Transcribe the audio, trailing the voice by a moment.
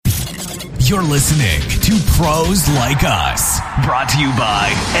You're listening to Pros Like Us, brought to you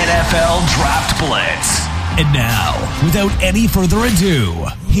by NFL Draft Blitz. And now, without any further ado,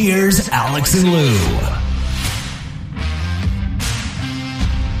 here's Alex and Lou.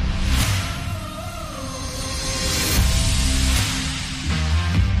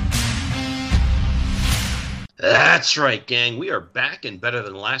 That's right, gang. We are back and better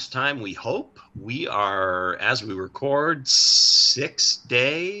than last time, we hope. We are, as we record, 6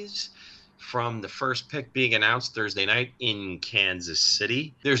 days from the first pick being announced Thursday night in Kansas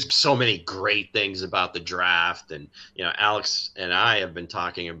City. There's so many great things about the draft, and Alex and I have been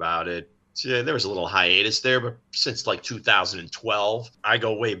talking about it. There was a little hiatus there, but since like 2012, I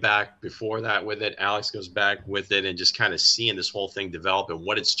go way back before that with it. Alex goes back with it, and just kind of seeing this whole thing develop and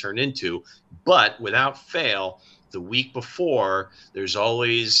what it's turned into. But without fail, the week before, there's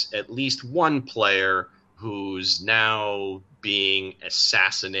always at least one player who's now being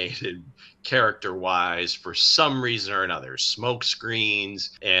assassinated character-wise for some reason or another. Smoke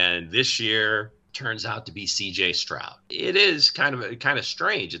screens, and this year turns out to be CJ Stroud. It is kind of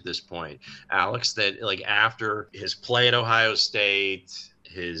strange at this point, Alex, that like after his play at Ohio State,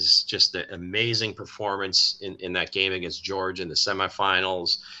 his just the amazing performance in that game against Georgia in the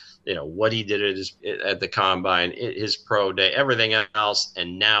semifinals, what he did at the combine, his pro day, everything else.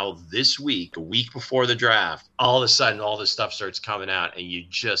 And now this week, a week before the draft, all of a sudden, all this stuff starts coming out, and you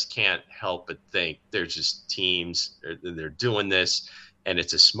just can't help but think there's just teams, they're doing this, and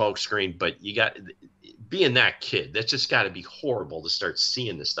it's a smokescreen. But you got, being that kid, that's just got to be horrible to start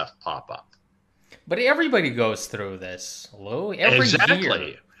seeing this stuff pop up. But everybody goes through this, Lou. Every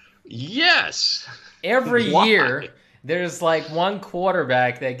year. Yes. Every year. There's like one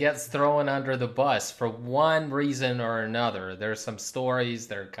quarterback that gets thrown under the bus for one reason or another. There's some stories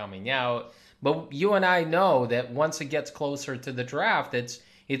that are coming out. But you and I know that once it gets closer to the draft,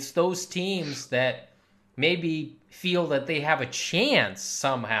 it's those teams that maybe feel that they have a chance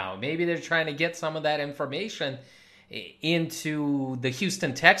somehow. Maybe they're trying to get some of that information into the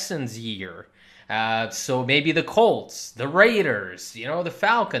Houston Texans year. So maybe the Colts, the Raiders, the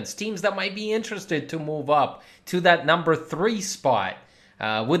Falcons, teams that might be interested to move up to that number 3 spot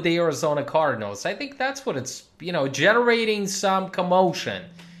with the Arizona Cardinals. I think that's what it's, generating some commotion,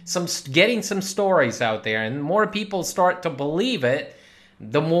 getting some stories out there, and the more people start to believe it,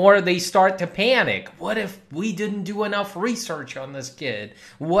 the more they start to panic. What if we didn't do enough research on this kid?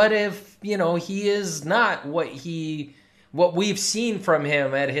 What if, he is not what we've seen from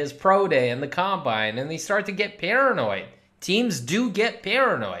him at his pro day and the combine, and they start to get paranoid. Teams do get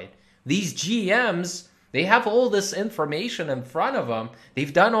paranoid. These GMs, they have all this information in front of them.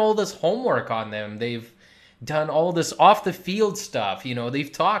 They've done all this homework on them. They've done all this off-the-field stuff.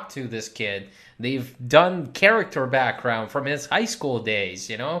 They've talked to this kid. They've done character background from his high school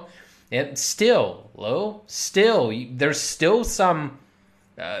days, And still, there's still some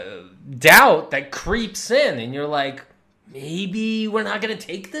doubt that creeps in, and you're like, maybe we're not going to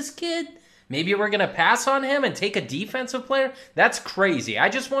take this kid? Maybe we're going to pass on him and take a defensive player? That's crazy. I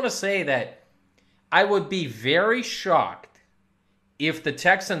just want to say that I would be very shocked if the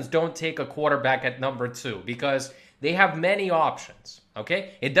Texans don't take a quarterback at number 2, because they have many options,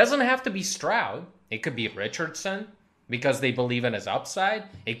 okay? It doesn't have to be Stroud. It could be Richardson because they believe in his upside.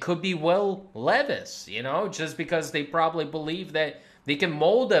 It could be Will Levis, just because they probably believe that they can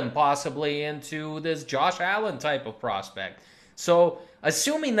mold him possibly into this Josh Allen type of prospect. So,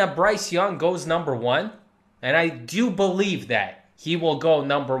 assuming that Bryce Young goes number 1, and I do believe that he will go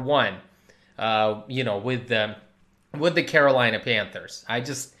number 1, with the Carolina Panthers.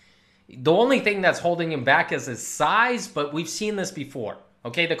 The only thing that's holding him back is his size, but we've seen this before.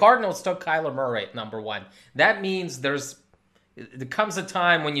 Okay, the Cardinals took Kyler Murray at number 1. That means there comes a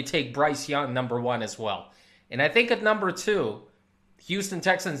time when you take Bryce Young number 1 as well. And I think at number 2, Houston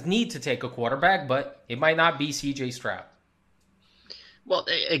Texans need to take a quarterback, but it might not be CJ Stroud. Well,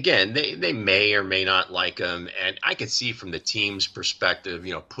 again, they may or may not like him, and I could see from the team's perspective,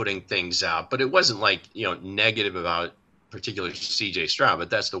 putting things out, but it wasn't like, negative about particularly CJ Stroud, but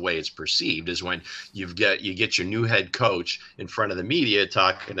that's the way it's perceived, is when you get your new head coach in front of the media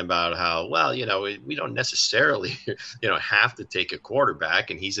talking about how, well, we don't necessarily, have to take a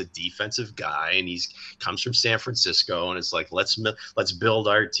quarterback, and he's a defensive guy, and he's comes from San Francisco, and it's like, let's build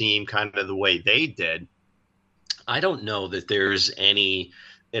our team kind of the way they did. I don't know that there's any,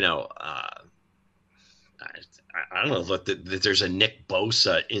 I don't know that there's a Nick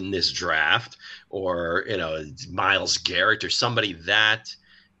Bosa in this draft, or, Myles Garrett or somebody that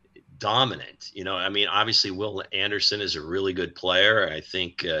dominant. Obviously Will Anderson is a really good player. I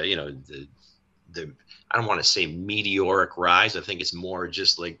think, I don't want to say meteoric rise. I think it's more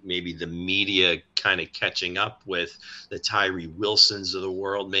just like maybe the media kind of catching up with the Tyree Wilsons of the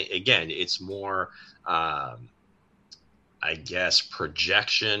world. Again, it's more, I guess,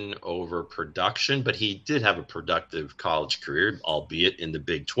 projection over production, but he did have a productive college career, albeit in the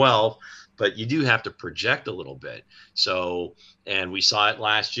Big 12. But you do have to project a little bit. So, and we saw it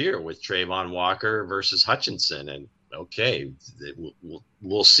last year with Trayvon Walker versus Hutchinson. And okay,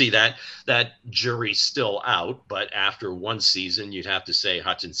 we'll see that jury's still out. But after one season, you'd have to say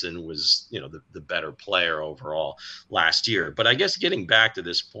Hutchinson was, the better player overall last year. But I guess getting back to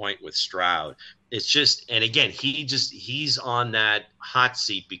this point with Stroud, it's just, and again, he's on that hot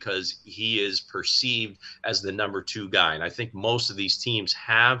seat because he is perceived as the number 2 guy. And I think most of these teams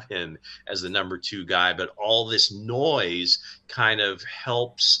have him as the number 2 guy, but all this noise kind of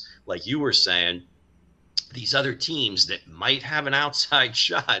helps, like you were saying, these other teams that might have an outside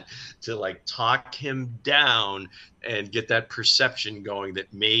shot to like talk him down and get that perception going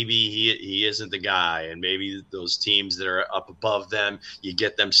that maybe he isn't the guy. And maybe those teams that are up above them, you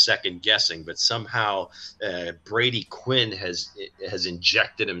get them second guessing, but somehow Brady Quinn has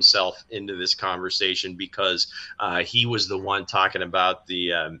injected himself into this conversation because he was the one talking about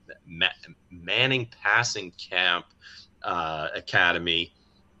the Manning Passing Camp Academy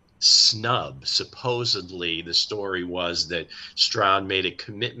snub. Supposedly the story was that Stroud made a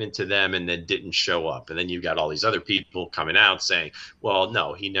commitment to them and then didn't show up. And then you've got all these other people coming out saying, well,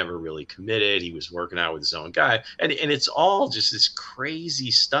 no, he never really committed. He was working out with his own guy. And it's all just this crazy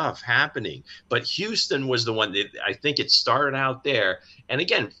stuff happening. But Houston was the one that I think it started out there. And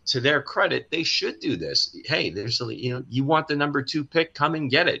again, to their credit, they should do this. Hey, there's you want the number 2 pick, come and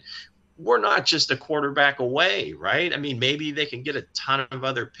get it. We're not just a quarterback away, right? I mean, maybe they can get a ton of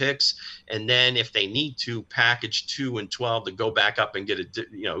other picks, and then if they need to, package 2 and 12 to go back up and get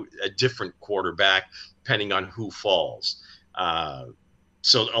a different quarterback, depending on who falls.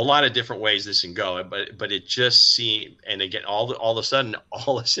 So a lot of different ways this can go, but it just seemed, and again, all of a sudden,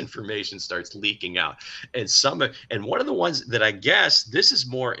 all this information starts leaking out, and one of the ones that I guess this is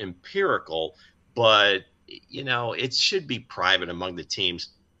more empirical, but it should be private among the teams.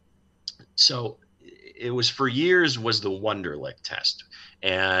 So it was for years was the Wonderlic test.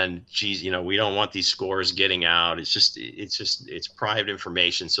 And geez, we don't want these scores getting out. It's private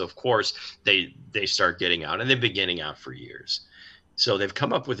information. So of course they start getting out, and they've been getting out for years. So they've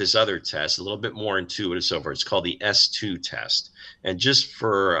come up with this other test, a little bit more intuitive so far. It's called the S2 test. And just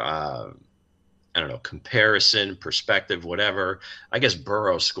for, comparison, perspective, whatever, I guess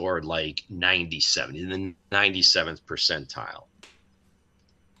Burrow scored like 97 in the 97th percentile.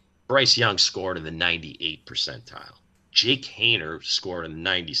 Bryce Young scored in the 98th percentile. Jake Haener scored in the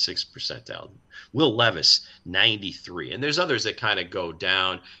 96th percentile. Will Levis, 93. And there's others that kind of go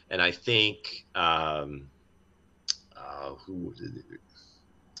down. And I think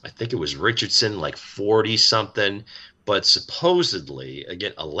I think it was Richardson, like 40-something. But supposedly,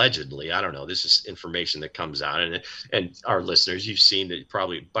 again, allegedly, I don't know, this is information that comes out. And our listeners, you've seen it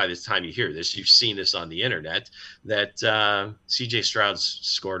probably by the time you hear this, you've seen this on the internet, that C.J. Stroud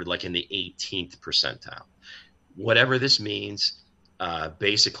scored like in the 18th percentile. Whatever this means,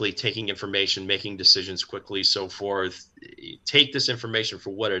 basically taking information, making decisions quickly, so forth. Take this information for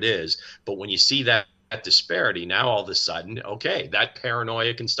what it is. But when you see that disparity, now all of a sudden, okay, that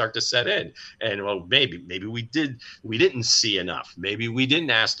paranoia can start to set in, and well, maybe we didn't see enough, maybe we didn't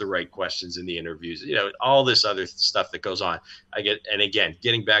ask the right questions in the interviews, all this other stuff that goes on. And again,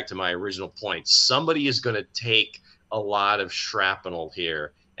 getting back to my original point, somebody is going to take a lot of shrapnel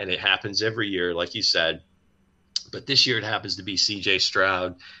here, and it happens every year, like you said, but this year it happens to be CJ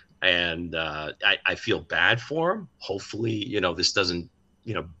Stroud, and I feel bad for him. Hopefully, this doesn't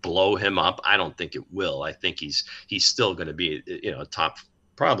blow him up. I don't think it will. I think he's still going to be,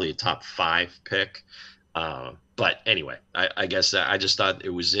 probably a top 5 pick. But anyway, I guess I just thought it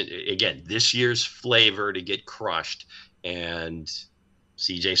was, again, this year's flavor to get crushed. And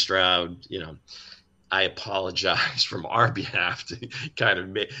CJ Stroud, I apologize from our behalf to kind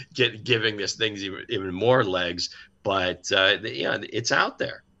of giving this thing even more legs, but it's out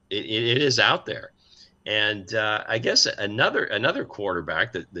there. It is out there. And I guess another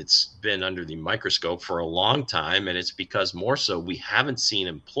quarterback that's been under the microscope for a long time, and it's because more so we haven't seen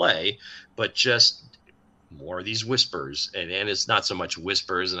him play, but just more of these whispers. And it's not so much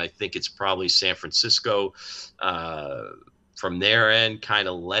whispers, and I think it's probably San Francisco from their end kind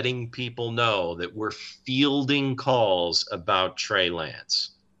of letting people know that we're fielding calls about Trey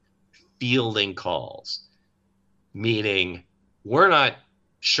Lance. Fielding calls, meaning we're not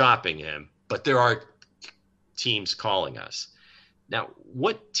shopping him, but there are teams calling us. Now,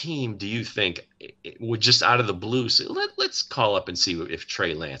 what team do you think would just out of the blue say, let's call up and see if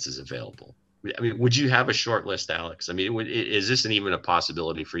Trey Lance is available? I mean, would you have a short list, Alex? I mean, is this even a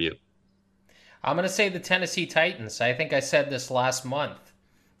possibility for you? I'm going to say the Tennessee Titans. I think I said this last month.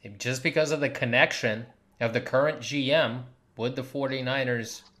 Just because of the connection of the current GM with the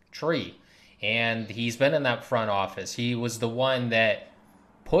 49ers tree. And he's been in that front office. He was the one that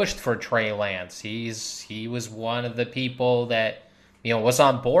pushed for Trey Lance. He was one of the people that was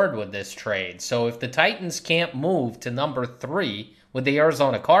on board with this trade. So if the Titans can't move to number 3 with the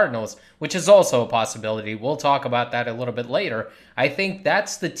Arizona Cardinals, which is also a possibility, we'll talk about that a little bit later, I think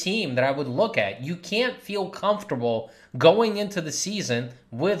that's the team that I would look at. You can't feel comfortable going into the season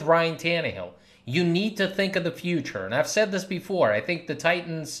with Ryan Tannehill. You need to think of the future. And I've said this before. I think the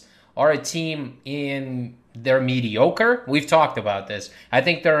Titans are a team they're mediocre. We've talked about this. I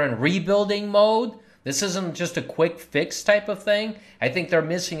think they're in rebuilding mode. This isn't just a quick fix type of thing. I think they're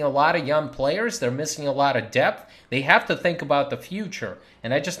missing a lot of young players. They're missing a lot of depth. They have to think about the future.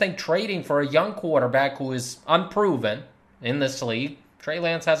 And I just think trading for a young quarterback who is unproven in this league, Trey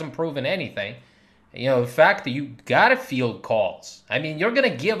Lance hasn't proven anything. The fact that you got to field calls. I mean, you're going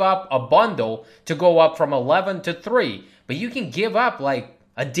to give up a bundle to go up from 11 to 3, but you can give up like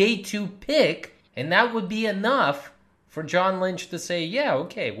a day 2 pick, and that would be enough for John Lynch to say, yeah,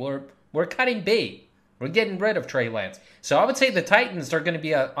 okay, we're cutting bait. We're getting rid of Trey Lance. So I would say the Titans are going to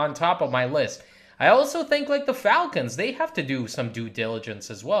be on top of my list. I also think like the Falcons, they have to do some due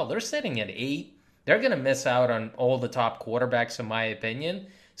diligence as well. They're sitting at 8. They're going to miss out on all the top quarterbacks, in my opinion.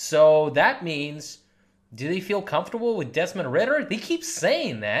 So that means, do they feel comfortable with Desmond Ridder? They keep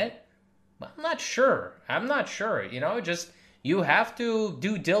saying that. I'm not sure. Just you have to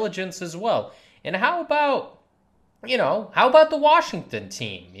do diligence as well. And how about the Washington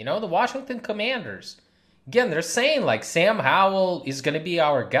team? The Washington Commanders. Again, they're saying like Sam Howell is going to be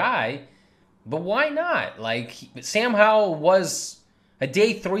our guy, but why not? Like Sam Howell was a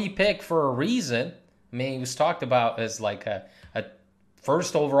day 3 pick for a reason. I mean, he was talked about as like a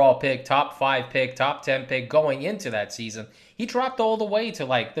first overall pick, top 5 pick, top 10 pick going into that season. He dropped all the way to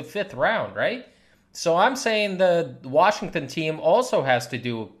like the 5th round, right? So I'm saying the Washington team also has to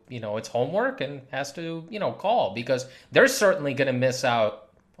do, its homework and has to, call, because they're certainly going to miss out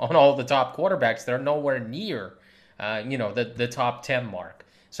on all the top quarterbacks. They're nowhere near, the top 10 mark.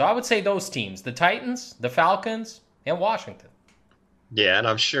 So I would say those teams, the Titans, the Falcons, and Washington. Yeah, and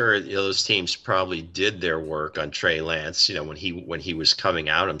I'm sure those teams probably did their work on Trey Lance. When he was coming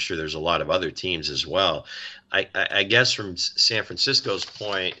out, I'm sure there's a lot of other teams as well. I guess from San Francisco's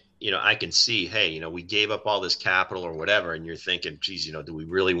point, I can see, hey, we gave up all this capital or whatever, and you're thinking, geez, do we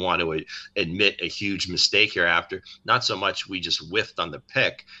really want to admit a huge mistake here after? Not so much we just whiffed on the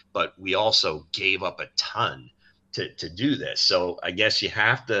pick, but we also gave up a ton to do this. So I guess you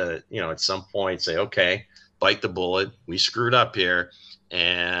have to, at some point say, okay, bite the bullet. We screwed up here,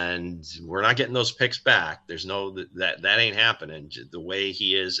 and we're not getting those picks back. There's that ain't happening the way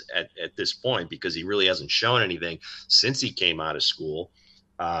he is at this point, because he really hasn't shown anything since he came out of school.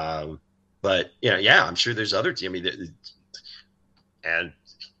 But I'm sure there's other teams. I mean, and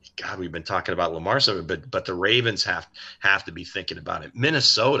God, we've been talking about Lamar, but the Ravens have to be thinking about it.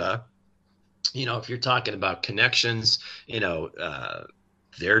 Minnesota, if you're talking about connections,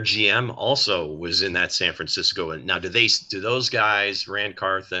 their GM also was in that San Francisco. And now, do those guys, Rand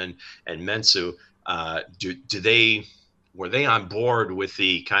Carthen and Mensu, were they on board with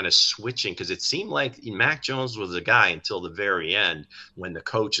the kind of switching? Because it seemed like Mac Jones was a guy until the very end when the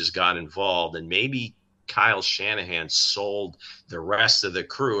coaches got involved, and maybe Kyle Shanahan sold the rest of the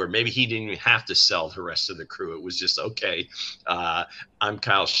crew, or maybe he didn't even have to sell the rest of the crew. It was just, okay, I'm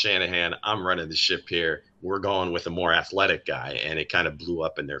Kyle Shanahan. I'm running the ship here. We're going with a more athletic guy, and it kind of blew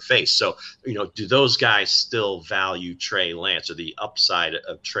up in their face. So, do those guys still value Trey Lance or the upside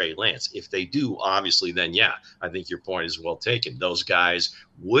of Trey Lance? If they do, obviously, then yeah, I think your point is well taken. Those guys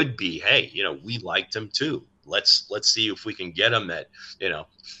would be, hey, we liked him too. Let's see if we can get him at,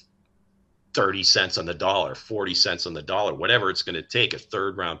 30 cents on the dollar, 40 cents on the dollar, whatever it's going to take, a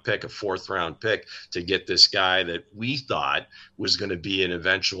 3rd round pick, a 4th round pick to get this guy that we thought was going to be an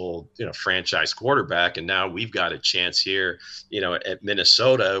eventual, franchise quarterback. And now we've got a chance here, at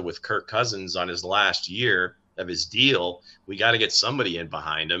Minnesota with Kirk Cousins on his last year of his deal. We got to get somebody in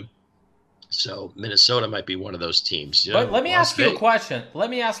behind him. So Minnesota might be one of those teams. But let me ask you a question.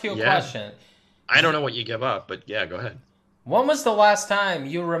 Question. I don't know what you give up, but yeah, go ahead. When was the last time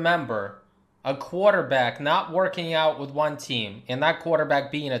you remember a quarterback not working out with one team and that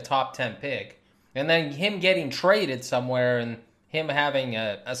quarterback being a top 10 pick, and then him getting traded somewhere and him having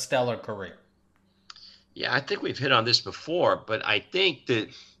a stellar career? Yeah, I think we've hit on this before, but I think that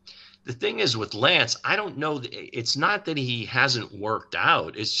the thing is with Lance, I don't know. It's not that he hasn't worked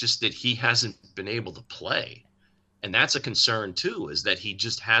out. It's just that he hasn't been able to play. And that's a concern too, is that he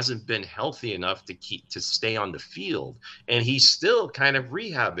just hasn't been healthy enough to stay on the field. And he's still kind of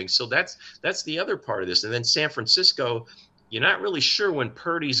rehabbing. So that's the other part of this. And then San Francisco, you're not really sure when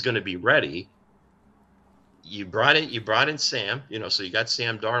Purdy's going to be ready. You brought in Sam, so you got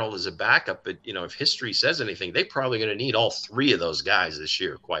Sam Darnold as a backup, but if history says anything, they're probably going to need all three of those guys this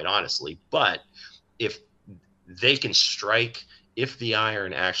year, quite honestly. But if they can strike, if the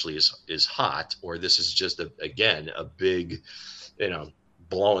iron actually is hot, or this is just a big,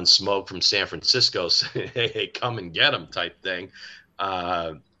 blowing smoke from San Francisco, saying, hey, come and get them type thing.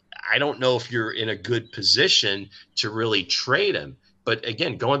 I don't know if you're in a good position to really trade him. But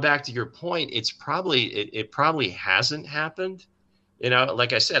again, going back to your point, it probably hasn't happened.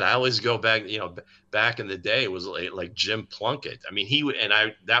 Like I said, I always go back, back in the day, it was like Jim Plunkett. I mean,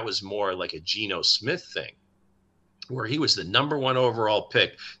 that was more like a Geno Smith thing, where he was the number 1 overall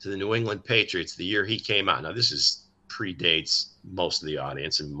pick to the New England Patriots the year he came out. Now, this predates most of the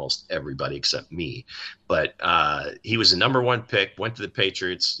audience and most everybody except me. But he was the number 1 pick, went to the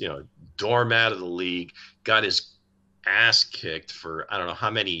Patriots, doormat of the league, got his ass kicked for I don't know how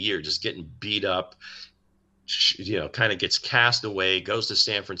many years, just getting beat up, kind of gets cast away, goes to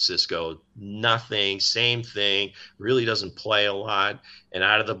San Francisco, nothing, same thing, really doesn't play a lot. And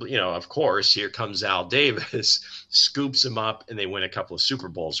out of the, of course, here comes Al Davis, scoops him up, and they win a couple of Super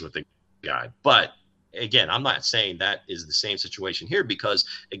Bowls with the guy. But again, I'm not saying that is the same situation here, because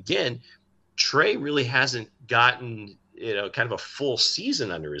again, Trey really hasn't gotten, kind of a full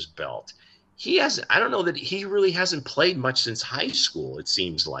season under his belt. I don't know that he really hasn't played much since high school, it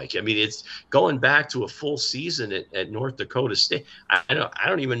seems like. I mean, it's going back to a full season at North Dakota State. I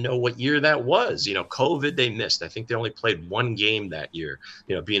don't even know what year that was. COVID, they missed. I think they only played 1 game that year,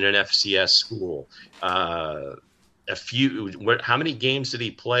 being an FCS school. How many games did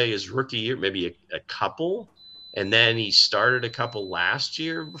he play his rookie year? Maybe a couple. And then he started a couple last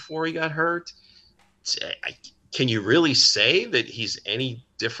year before he got hurt. Can you really say that he's any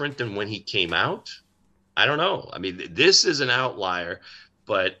different than when he came out? I don't know. I mean, this is an outlier,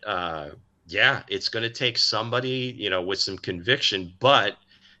 but it's going to take somebody, with some conviction. But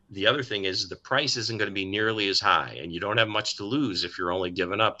the other thing is the price isn't going to be nearly as high, and you don't have much to lose if you're only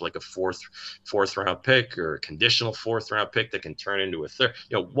giving up like a fourth round pick or a conditional 4th round pick that can turn into a third,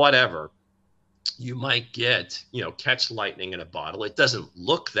 whatever. You might get, catch lightning in a bottle. It doesn't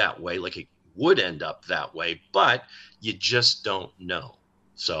look that way, like it would end up that way, but you just don't know.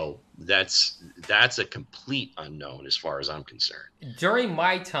 So that's a complete unknown as far as I'm concerned. During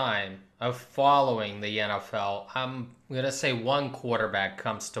my time of following the NFL, I'm going to say one quarterback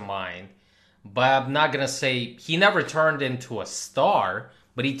comes to mind, but I'm not going to say he never turned into a star,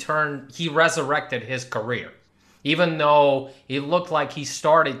 but he resurrected his career. Even though it looked like he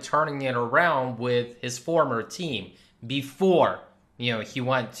started turning it around with his former team before he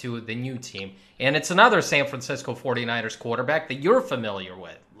went to the new team. And it's another San Francisco 49ers quarterback that you're familiar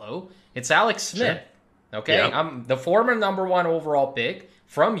with, Lou. It's Alex Smith. Sure. Okay? Yep. The former number 1 overall pick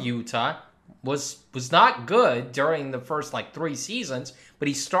from Utah was not good during the first 3 seasons, but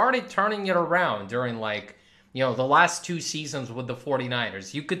he started turning it around during the last 2 seasons with the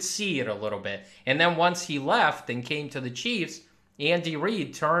 49ers. You could see it a little bit. And then once he left and came to the Chiefs, Andy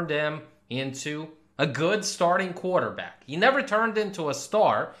Reid turned him into a good starting quarterback. He never turned into a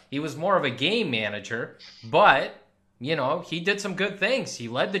star. He was more of a game manager, but, he did some good things. He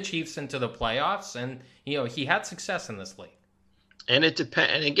led the Chiefs into the playoffs, and, he had success in this league. And it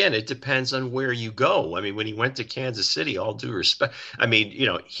depends on where you go. I mean, when he went to Kansas City, all due respect, I mean,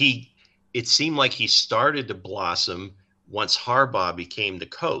 it seemed like he started to blossom once Harbaugh became the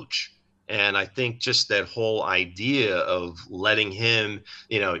coach. And I think just that whole idea of letting him,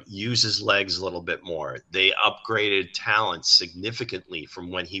 use his legs a little bit more. They upgraded talent significantly from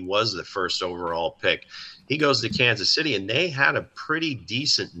when he was the 1st overall pick. He goes to Kansas City, and they had a pretty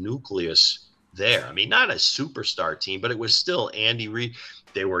decent nucleus there. I mean, not a superstar team, but it was still Andy Reid.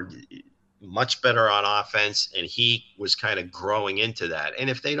 They were much better on offense, and he was kind of growing into that. And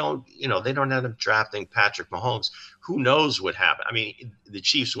if they don't end up drafting Patrick Mahomes, who knows what happened? I mean, the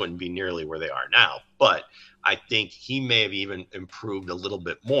Chiefs wouldn't be nearly where they are now, but I think he may have even improved a little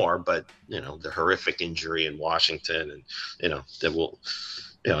bit more. But the horrific injury in Washington, and that will,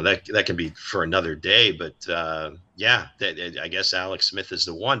 that can be for another day. But I guess Alex Smith is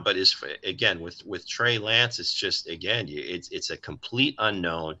the one. But again with Trey Lance, it's just it's a complete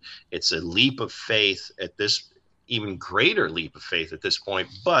unknown. It's a leap of faith at this. even greater leap of faith at this point,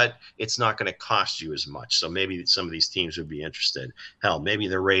 but it's not going to cost you as much. So maybe some of these teams would be interested. Hell, maybe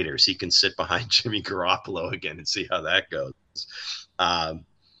the Raiders. He can sit behind Jimmy Garoppolo again and see how that goes.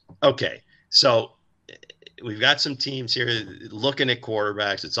 Okay, so we've got some teams here looking at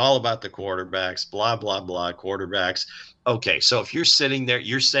quarterbacks. It's all about the quarterbacks, blah, blah, blah, quarterbacks. Okay, so if you're sitting there,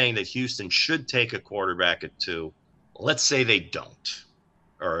 you're saying that Houston should take a quarterback at 2. Let's say they don't,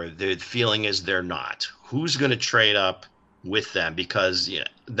 or the feeling is they're not. Who's going to trade up with them? Because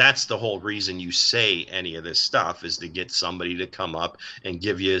that's the whole reason you say any of this stuff, is to get somebody to come up and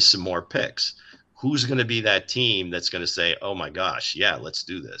give you some more picks. Who's going to be that team that's going to say, oh my gosh, yeah, let's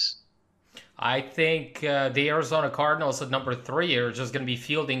do this? I think the Arizona Cardinals at number 3 are just going to be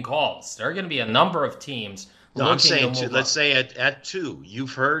fielding calls. There are going to be a number of teams. No, I'm saying let's say at 2,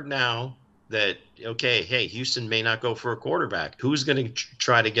 you've heard now that, okay, hey, Houston may not go for a quarterback. Who's going to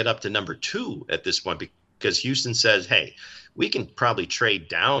try to get up to number 2 at this point? Because Houston says, hey, we can probably trade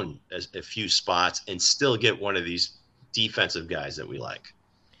down a few spots and still get one of these defensive guys that we like.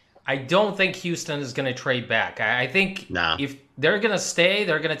 I don't think Houston is going to trade back. I think if they're going to stay,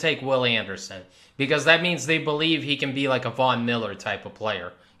 they're going to take Will Anderson, because that means they believe he can be like a Von Miller type of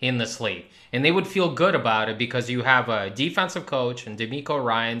player in this league. And they would feel good about it because you have a defensive coach and DeMeco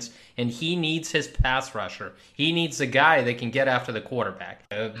Ryans, and he needs his pass rusher. He needs a guy that can get after the quarterback.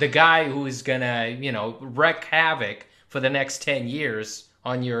 The guy who is going to, wreak havoc for the next 10 years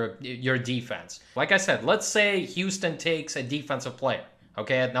on your defense. Like I said, let's say Houston takes a defensive player,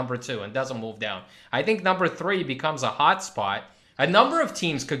 okay, at number 2 and doesn't move down. I think number 3 becomes a hot spot. A number of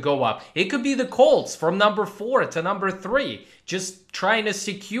teams could go up. It could be the Colts from number 4 to number 3, just trying to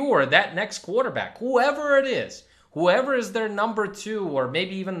secure that next quarterback, whoever it is. Whoever is their number 2 or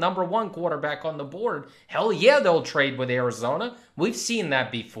maybe even number 1 quarterback on the board, hell yeah, they'll trade with Arizona. We've seen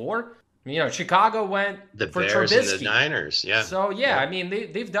that before. Chicago went the for Bears Trubisky. And the Niners, yeah. So, yeah, I mean,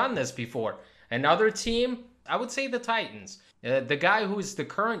 they've done this before. Another team, I would say the Titans. The guy who's the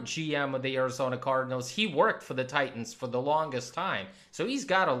current GM of the Arizona Cardinals, he worked for the Titans for the longest time. So he's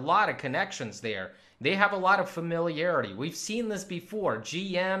got a lot of connections there. They have a lot of familiarity. We've seen this before.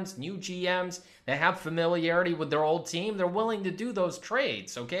 GMs, new GMs that have familiarity with their old team, they're willing to do those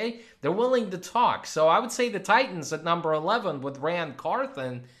trades, okay? They're willing to talk. So I would say the Titans at number 11 with Rand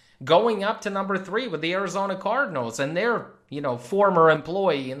Carthon going up to number 3 with the Arizona Cardinals and their, former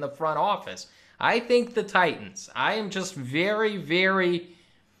employee in the front office. I think the Titans. I am just very, very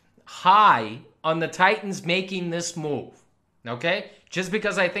high on the Titans making this move, okay? Just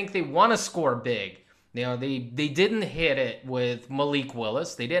because I think they want to score big. They didn't hit it with Malik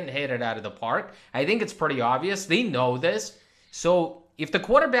Willis. They didn't hit it out of the park. I think it's pretty obvious. They know this. So if the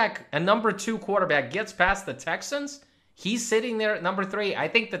quarterback, a number 2 quarterback, gets past the Texans, he's sitting there at number 3. I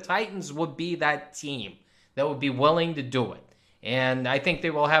think the Titans would be that team that would be willing to do it. And I think they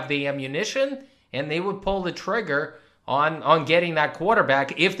will have the ammunition, and they would pull the trigger on getting that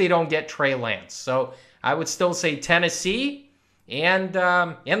quarterback if they don't get Trey Lance. So I would still say Tennessee and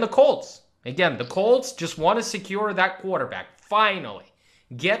the Colts. Again, the Colts just want to secure that quarterback. Finally,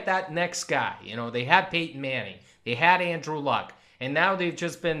 get that next guy. They had Peyton Manning. They had Andrew Luck. And now they've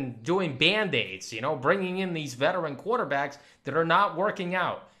just been doing Band-Aids, bringing in these veteran quarterbacks that are not working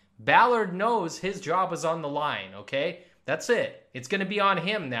out. Ballard knows his job is on the line, okay? That's it. It's going to be on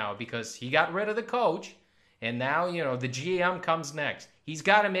him now because he got rid of the coach. And now, the GM comes next. He's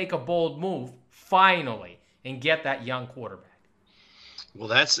got to make a bold move, finally, and get that young quarterback. Well,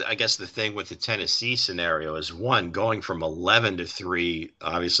 that's, I guess, the thing with the Tennessee scenario is, one, going from 11 to 3,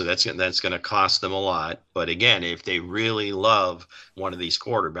 obviously that's going to cost them a lot. But again, if they really love one of these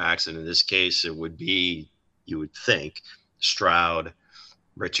quarterbacks, and in this case it would be, you would think, Stroud,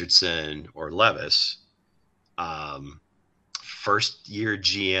 Richardson, or Levis, first year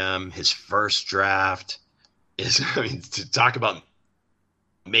GM, his first draft is, to talk about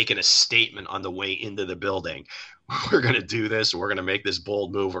making a statement on the way into the building. We're going to do this. We're going to make this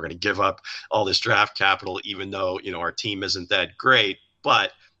bold move. We're going to give up all this draft capital, even though, our team isn't that great,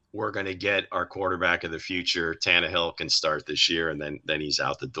 but we're going to get our quarterback of the future. Tannehill can start this year, and then he's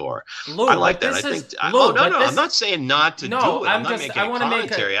out the door. Lou, I like that. I'm not saying not to do it. I'm not making a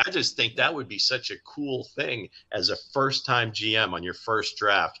commentary. I just think that would be such a cool thing as a first-time GM on your first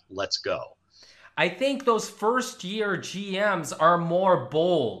draft. Let's go. I think those first-year GMs are more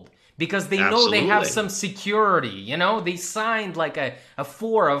bold, because they know they have some security. They signed like a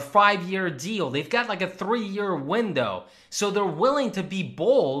 4 or 5 year deal. They've got like a 3-year window. So they're willing to be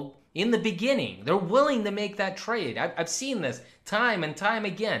bold in the beginning. They're willing to make that trade. I've seen this time and time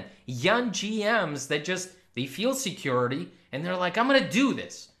again. Young GMs that they feel security and they're like, I'm going to do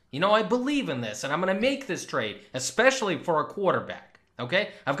this. I believe in this, and I'm going to make this trade, especially for a quarterback. Okay?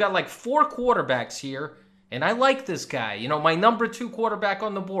 I've got like 4 quarterbacks here, and I like this guy. My number 2 quarterback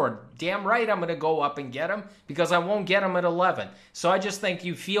on the board. Damn right I'm going to go up and get him because I won't get him at 11. So I just think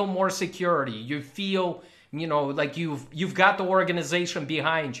you feel more security. You feel, like you've got the organization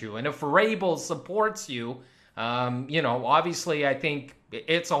behind you. And if Vrabel supports you, obviously I think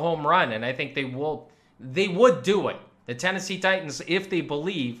it's a home run, and I think they would do it. The Tennessee Titans, if they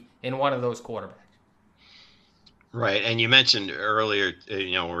believe in one of those quarterbacks. Right, and you mentioned earlier,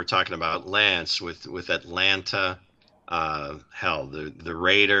 when we're talking about Lance with Atlanta, the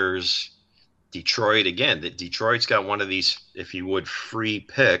Raiders, Detroit again. Detroit's got one of these, if you would, free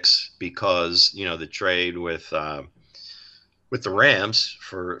picks because the trade with the Rams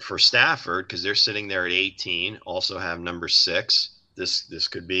for Stafford, because they're sitting there at 18, also have number 6. This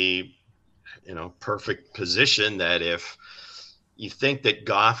could be, perfect position that if you think that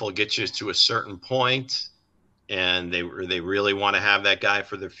Goff will get you to a certain point, and they really want to have that guy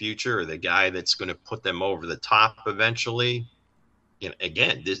for their future, or the guy that's going to put them over the top eventually.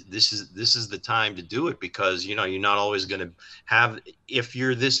 Again, this is the time to do it because you're not always going to have, if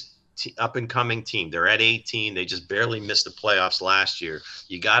you're this up and coming team. They're at 18. They just barely missed the playoffs last year.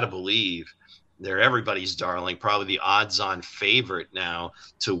 You got to believe they're everybody's darling, probably the odds-on favorite now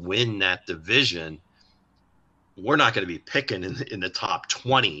to win that division. We're not going to be picking in the top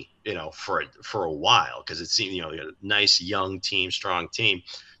 20, for a while because it seems, a nice young team, strong team.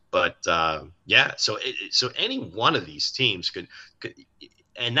 But so any one of these teams could,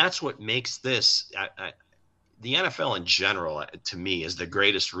 and that's what makes this the NFL in general, to me, is the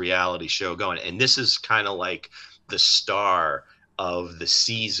greatest reality show going. And this is kind of like the star of the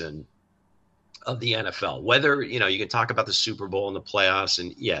season of the NFL. Whether, you can talk about the Super Bowl and the playoffs,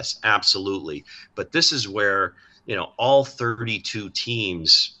 and yes, absolutely. But this is where, all 32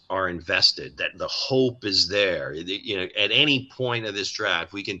 teams are invested, that the hope is there. At any point of this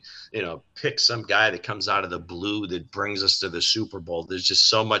draft, we can, pick some guy that comes out of the blue that brings us to the Super Bowl. There's just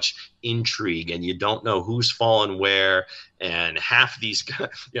so much intrigue, and you don't know who's fallen where. And half of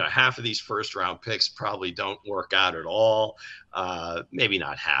these first round picks probably don't work out at all. Maybe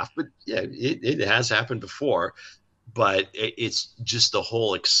not half, but yeah, it has happened before. But it's just the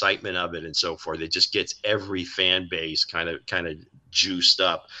whole excitement of it and so forth. It just gets every fan base kind of juiced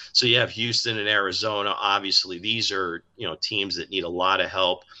up. So you have Houston and Arizona. Obviously, these are teams that need a lot of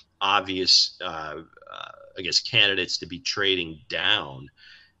help. Obvious, I guess, candidates to be trading down.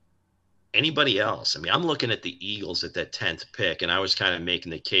 Anybody else? I mean, I'm looking at the Eagles at that 10th pick, and I was kind of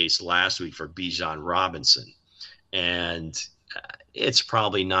making the case last week for Bijan Robinson, and it's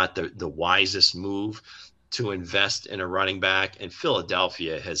probably not the wisest move to invest in a running back, and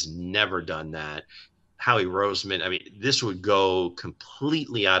Philadelphia has never done that. Howie Roseman, I mean, this would go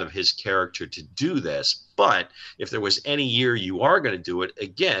completely out of his character to do this, but if there was any year you are going to do it,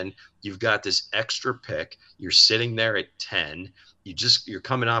 again, you've got this extra pick, you're sitting there at 10, you're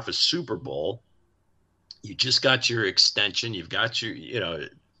coming off a Super Bowl, you just got your extension, you've got your,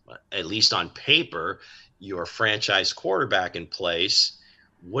 at least on paper, your franchise quarterback in place.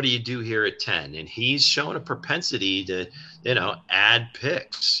 What do you do here at 10? And he's shown a propensity to, add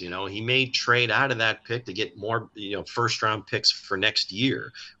picks. He may trade out of that pick to get more, first round picks for next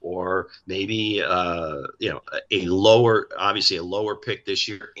year, or maybe, a lower pick this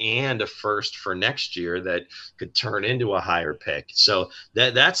year and a first for next year that could turn into a higher pick. So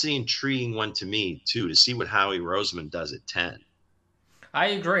that's the intriguing one to me too, to see what Howie Roseman does at 10. I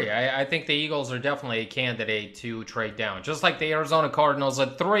agree. I think the Eagles are definitely a candidate to trade down. Just like the Arizona Cardinals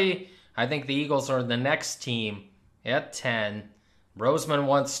at 3, I think the Eagles are the next team at 10. Roseman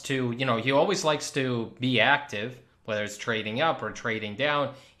wants to, he always likes to be active, whether it's trading up or trading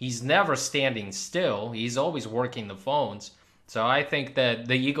down. He's never standing still. He's always working the phones. So I think that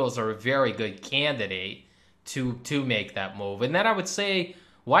the Eagles are a very good candidate to make that move. And then I would say,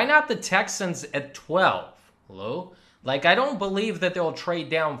 why not the Texans at 12, Lou? Like, I don't believe that they'll trade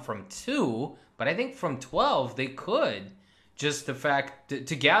down from 2, but I think from 12 they could. Just the fact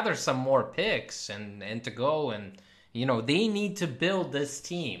to gather some more picks and to go and, they need to build this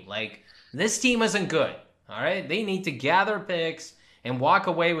team. Like, this team isn't good, all right? They need to gather picks and walk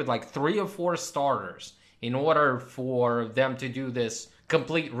away with like 3 or 4 starters in order for them to do this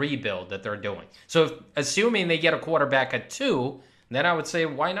complete rebuild that they're doing. So assuming they get a quarterback at 2, then I would say,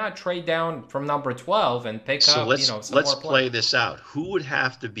 why not trade down from number 12 and pick up, some let's more play this out. Who would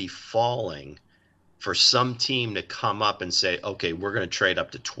have to be falling for some team to come up and say, okay, we're going to trade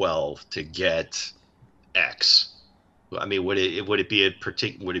up to 12 to get X? I mean, would it be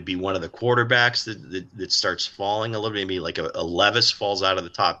would it be one of the quarterbacks that starts falling a little? Maybe like a Levis falls out of the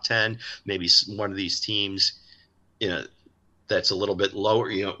top 10. Maybe one of these teams, that's a little bit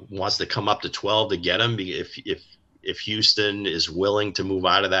lower, wants to come up to 12 to get him. If Houston is willing to move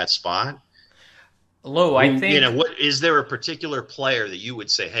out of that spot. Lou, I think, what is there a particular player that you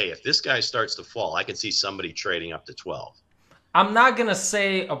would say, hey, if this guy starts to fall, I can see somebody trading up to 12? I'm not going to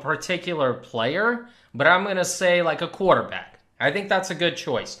say a particular player, but I'm going to say like a quarterback. I think that's a good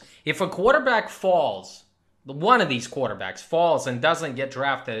choice. If a quarterback falls, one of these quarterbacks falls and doesn't get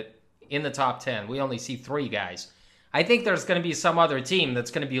drafted in the top 10, we only see 3 guys. I think there's going to be some other team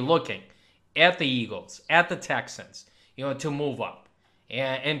that's going to be looking at the Eagles, at the Texans, to move up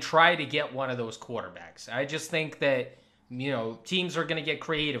and try to get one of those quarterbacks. I just think that, teams are going to get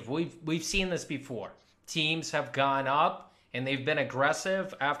creative. We've seen this before. Teams have gone up and they've been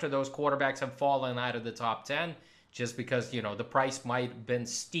aggressive after those quarterbacks have fallen out of the top 10 just because, the price might have been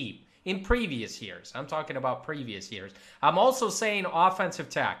steep in previous years. I'm talking about previous years. I'm also saying offensive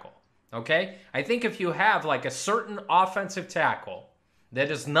tackle, okay? I think if you have like a certain offensive tackle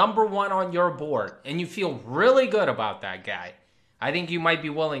that is number 1 on your board and you feel really good about that guy, I think you might be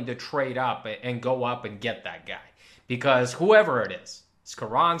willing to trade up and go up and get that guy. Because whoever it is,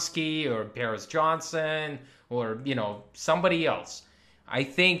 Skoronski or Paris Johnson or, somebody else, I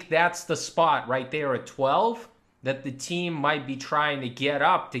think that's the spot right there at 12 that the team might be trying to get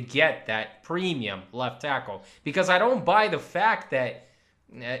up to get that premium left tackle. Because I don't buy the fact that,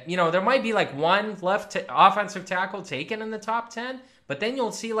 there might be like one offensive tackle taken in the top 10, but then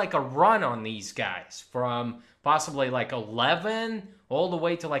you'll see like a run on these guys from possibly like 11 all the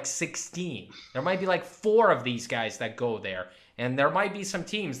way to like 16. There might be like 4 of these guys that go there. And there might be some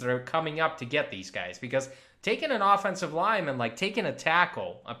teams that are coming up to get these guys because taking an offensive lineman, like taking a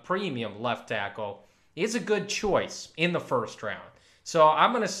tackle, a premium left tackle, is a good choice in the first round. So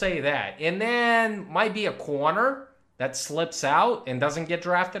I'm going to say that. And then might be a corner that slips out and doesn't get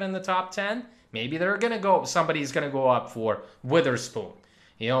drafted in the top 10. Maybe somebody's going to go up for Witherspoon,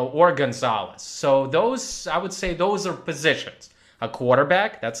 or Gonzalez. So I would say those are positions. A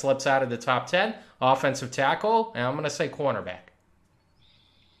quarterback that slips out of the top 10, offensive tackle, and I'm going to say cornerback.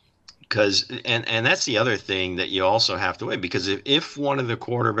 Because and that's the other thing that you also have to weigh, because if one of the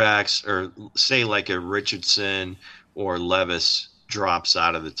quarterbacks, or say like a Richardson or Levis, drops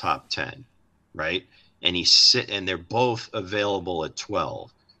out of the top 10, right? And they're both available at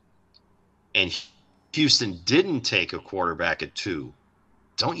 12. And Houston didn't take a quarterback at 2.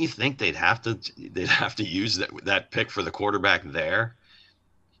 Don't you think they'd have to use that pick for the quarterback there?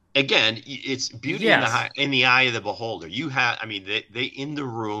 Again, it's beauty in the eye of the beholder. They in the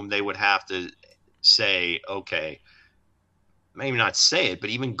room, they would have to say, okay, maybe not say it, but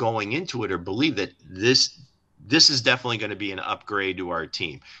even going into it, or believe that this is definitely going to be an upgrade to our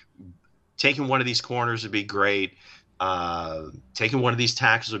team. Taking one of these corners would be great. Taking one of these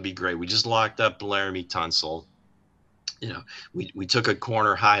tackles would be great. We just locked up Laramie Tunsil. We took a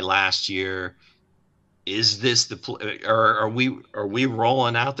corner high last year. Is this or are we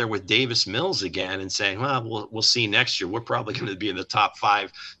rolling out there with Davis Mills again and saying, well, we'll see next year. We're probably going to be in the top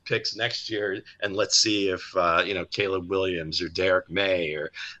 5 picks next year, and let's see if Caleb Williams or Derek May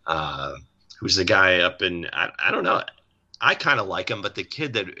or who's the guy up in I don't know. I kind of like him, but the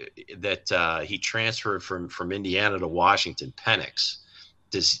kid that he transferred from Indiana to Washington, Penix.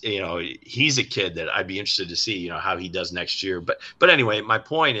 He's a kid that I'd be interested to see, how he does next year. But anyway, my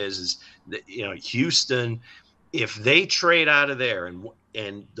point is that, Houston, if they trade out of there and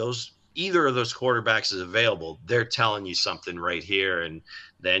either of those quarterbacks is available, they're telling you something right here, and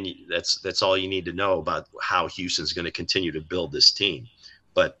then that's all you need to know about how Houston's going to continue to build this team.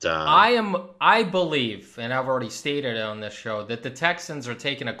 But I believe, and I've already stated it on this show, that the Texans are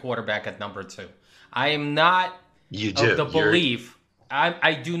taking a quarterback at number 2. I am not of the belief.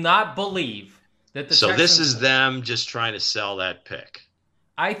 I do not believe that the Texans... So this is them just trying to sell that pick.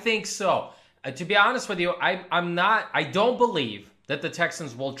 I think so. To be honest with you, I don't believe that the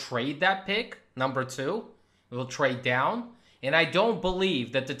Texans will trade that pick, number 2. Will trade down. And I don't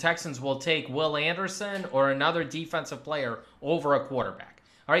believe that the Texans will take Will Anderson or another defensive player over a quarterback.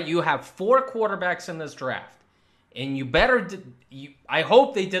 All right, you have 4 quarterbacks in this draft. And I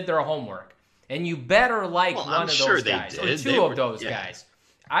hope they did their homework. And you better like one of those guys or 2 of those guys.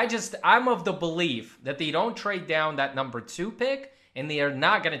 I'm of the belief that they don't trade down that number 2 pick, and they are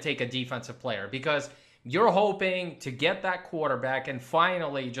not going to take a defensive player, because you're hoping to get that quarterback and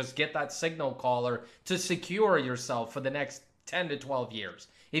finally just get that signal caller to secure yourself for the next 10 to 12 years.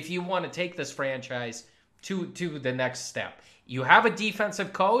 If you want to take this franchise to the next step. You have a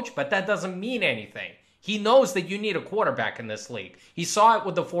defensive coach, but that doesn't mean anything. He knows that you need a quarterback in this league. He saw it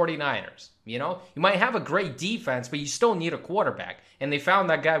with the 49ers. You might have a great defense, but you still need a quarterback. And they found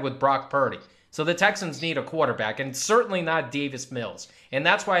that guy with Brock Purdy. So the Texans need a quarterback, and certainly not Davis Mills. And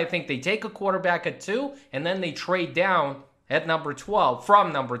that's why I think they take a quarterback at 2, and then they trade down at number 12,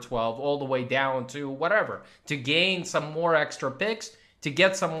 from number 12 all the way down to whatever, to gain some more extra picks, to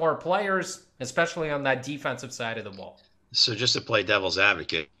get some more players, especially on that defensive side of the ball. So just to play devil's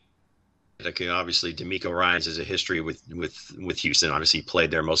advocate, obviously DeMeco Ryans has a history with Houston. Obviously, he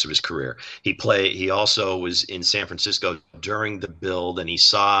played there most of his career. He also was in San Francisco during the build, and he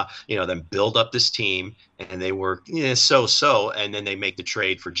saw them build up this team, and they were so, and then they make the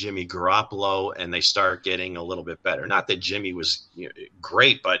trade for Jimmy Garoppolo, and they start getting a little bit better. Not that Jimmy was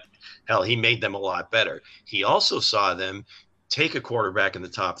great, but hell, he made them a lot better. He also saw them take a quarterback in the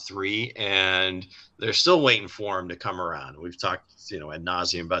top 3, and they're still waiting for him to come around. We've talked, ad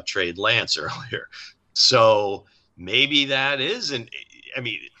nauseum about Trey Lance earlier. So maybe that is,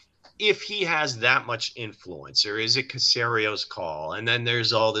 if he has that much influence, or is it Casario's call? And then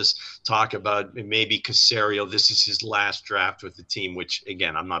there's all this talk about maybe Casario, this is his last draft with the team, which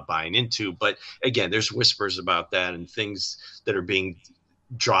again, I'm not buying into, but again, there's whispers about that and things that are being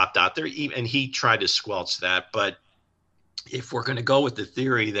dropped out there. And he tried to squelch that, but if we're going to go with the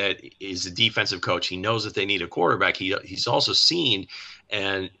theory that is a defensive coach, he knows that they need a quarterback. He's also seen,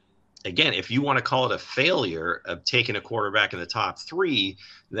 and again, if you want to call it a failure of taking a quarterback in the top 3,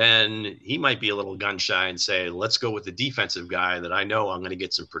 then he might be a little gun shy and say, let's go with the defensive guy that I know I'm going to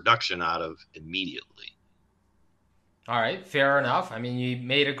get some production out of immediately. All right, fair enough. You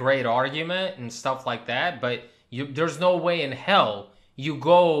made a great argument and stuff like that, but there's no way in hell you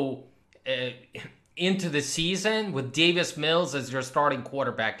go into the season with Davis Mills as your starting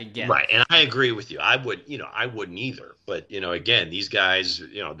quarterback again. Right. And I agree with you. I wouldn't either. But, again, these guys,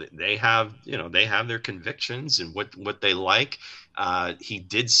 they have their convictions and what they like. He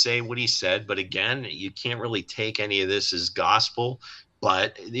did say what he said, but again, you can't really take any of this as gospel.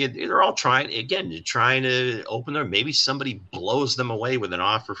 But they're all trying to open their, maybe somebody blows them away with an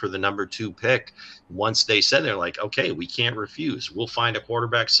offer for the number 2 pick. Once they said, they're like, okay, we can't refuse. We'll find a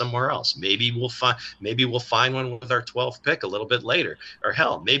quarterback somewhere else. Maybe we'll find one with our 12th pick a little bit later. Or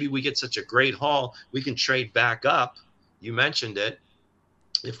hell, maybe we get such a great haul, we can trade back up. You mentioned it.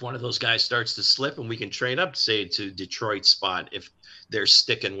 If one of those guys starts to slip, and we can trade up, say, to Detroit's spot, if they're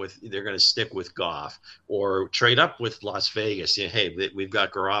going to stick with Goff, or trade up with Las Vegas. Hey, we've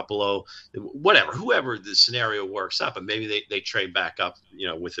got Garoppolo, whoever the scenario works up, and maybe they trade back up,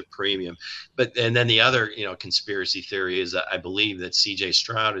 with a premium. And then the other, conspiracy theory is I believe that CJ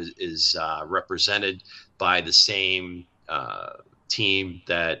Stroud is represented by the same team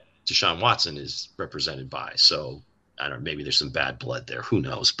that Deshaun Watson is represented by. So I don't know, maybe there's some bad blood there. Who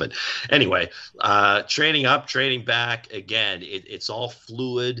knows? But anyway, trading up, trading back, again, it's all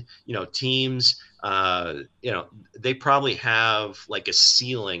fluid. Teams, they probably have like a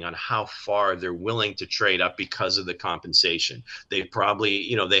ceiling on how far they're willing to trade up because of the compensation. They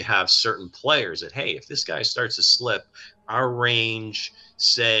probably, they have certain players that, hey, if this guy starts to slip, our range,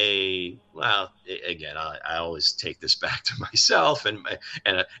 say, well, again, I always take this back to myself and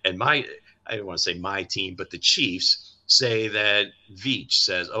my, I don't want to say my team, but the Chiefs say that Veach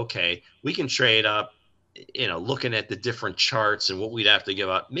says, okay, we can trade up, looking at the different charts and what we'd have to give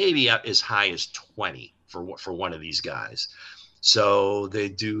up, maybe up as high as 20 for one of these guys. So they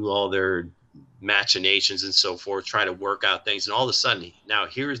do all their machinations and so forth, try to work out things. And all of a sudden, now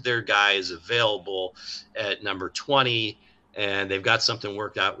here's their guy is available at number 20, and they've got something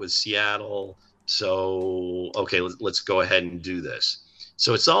worked out with Seattle. So, okay, let's go ahead and do this.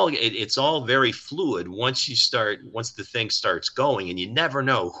 So it's all very fluid once the thing starts going, and you never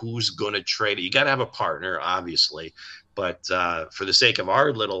know who's going to trade it. You got to have a partner, obviously, but for the sake of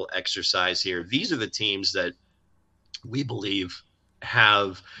our little exercise here, these are the teams that we believe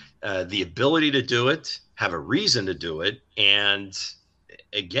have the ability to do it, have a reason to do it, and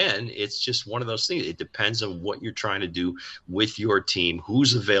again, it's just one of those things. It depends on what you're trying to do with your team,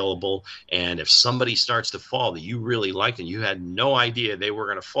 who's available. And if somebody starts to fall that you really liked and you had no idea they were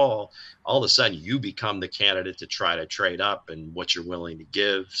going to fall, all of a sudden you become the candidate to try to trade up and what you're willing to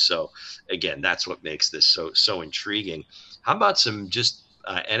give. So again, that's what makes this so intriguing. How about some just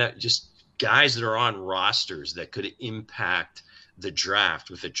guys that are on rosters that could impact the draft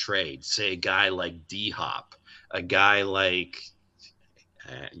with a trade? Say a guy like D-Hop, a guy like,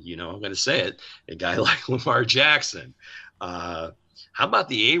 I'm going to say it, a guy like Lamar Jackson. How about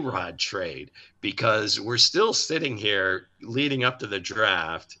the A-Rod trade? Because we're still sitting here leading up to the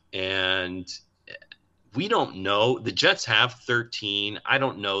draft, and we don't know. The Jets have 13. I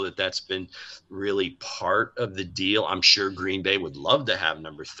don't know that that's been really part of the deal. I'm sure Green Bay would love to have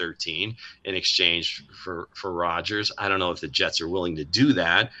number 13 in exchange for Rodgers. I don't know if the Jets are willing to do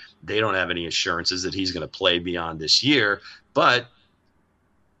that. They don't have any assurances that he's going to play beyond this year. But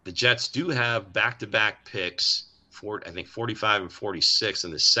the Jets do have back-to-back picks, I think 45 and 46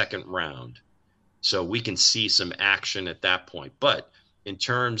 in the second round. So we can see some action at that point. But in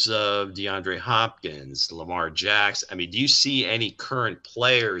terms of DeAndre Hopkins, Lamar Jackson, I mean, do you see any current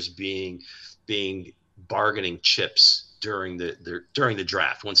players being bargaining chips during the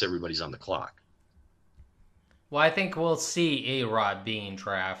draft once everybody's on the clock? Well, I think we'll see A-Rod being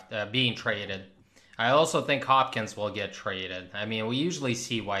traded. I also think Hopkins will get traded. I mean, we usually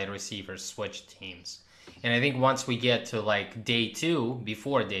see wide receivers switch teams. And I think once we get to like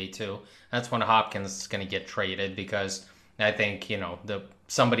before day two, that's when Hopkins is going to get traded, because I think,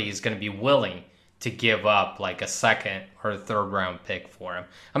 somebody is going to be willing to give up like a second or third round pick for him.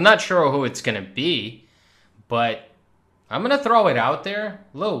 I'm not sure who it's going to be, but I'm going to throw it out there.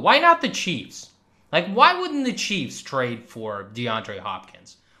 Lou, why not the Chiefs? Like, why wouldn't the Chiefs trade for DeAndre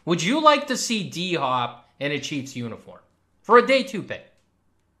Hopkins? Would you like to see D-Hop in a Chiefs uniform for a day two pick?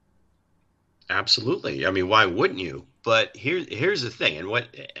 Absolutely. I mean, why wouldn't you? But here's the thing,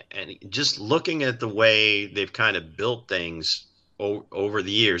 and just looking at the way they've kind of built things over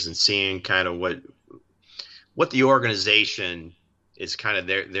the years and seeing kind of what the organization is kind of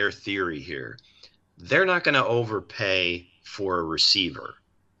their theory here. They're not going to overpay for a receiver.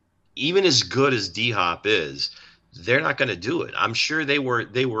 Even as good as D-Hop is, they're not going to do it. I'm sure they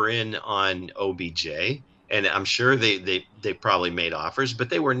were in on OBJ, and I'm sure they probably made offers,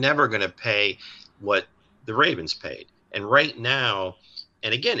 but they were never going to pay what the Ravens paid. And right now,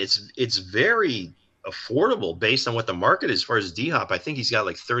 and again, it's very affordable based on what the market is. As far as D-Hop, I think he's got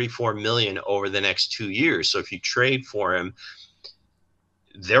like $34 million over the next 2 years. So if you trade for him,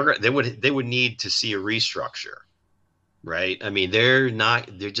 they would need to see a restructure, right? I mean, they're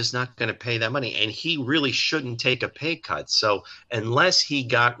just not going to pay that money, and he really shouldn't take a pay cut. So unless he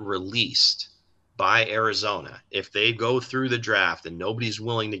got released by Arizona, if they go through the draft and nobody's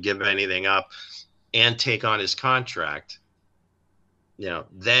willing to give anything up and take on his contract,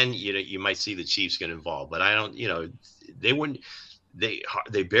 then you might see the Chiefs get involved. But I don't, they wouldn't.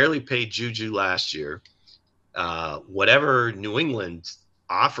 They barely paid Juju last year. Whatever New England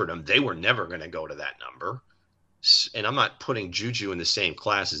offered them, they were never going to go to that number. And I'm not putting Juju in the same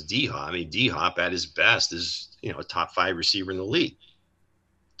class as D-Hop. I mean, D-Hop at his best is a top 5 receiver in the league.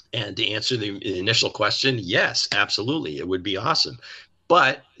 And to answer the initial question, yes, absolutely, it would be awesome.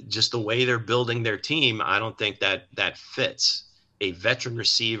 But just the way they're building their team, I don't think that fits. A veteran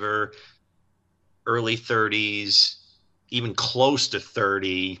receiver, early 30s, even close to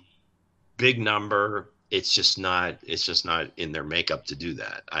 30, big number. It's just not in their makeup to do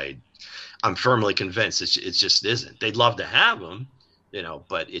that. I'm firmly convinced it just isn't. They'd love to have him,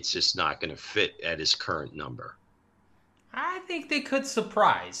 but it's just not going to fit at his current number. I think they could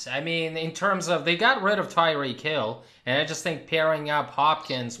surprise. I mean, in terms of, they got rid of Tyreek Hill, and I just think pairing up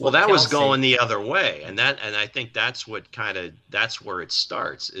Hopkins with that Kelsey, was going the other way, and I think that's that's where it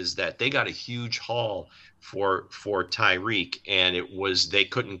starts, is that they got a huge haul for Tyreek, and they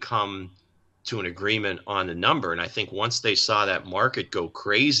couldn't come to an agreement on the number. And I think once they saw that market go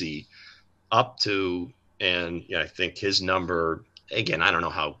crazy up to, and I think his number, again, I don't know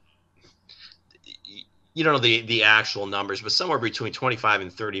how, you don't know the actual numbers, but somewhere between $25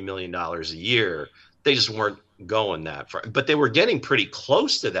 and $30 million a year, they just weren't going that far. But they were getting pretty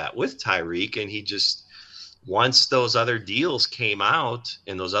close to that with Tyreek, and he just, once those other deals came out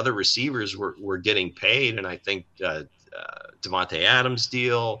and those other receivers were getting paid, and I think Devontae Adams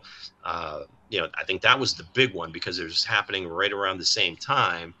deal, I think that was the big one, because it was happening right around the same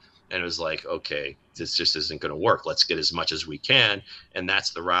time. And it was like, okay, this just isn't going to work. Let's get as much as we can. And that's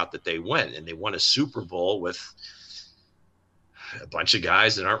the route that they went. And they won a Super Bowl with a bunch of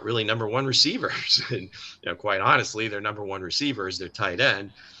guys that aren't really number one receivers. And quite honestly, their number one receiver is their tight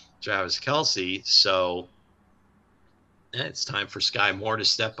end, Travis Kelce. So it's time for Sky Moore to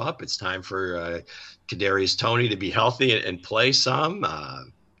step up. It's time for Kadarius Toney to be healthy and play some.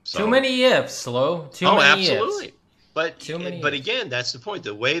 Too many ifs, Lo. Too many absolutely. Ifs. But again, that's the point.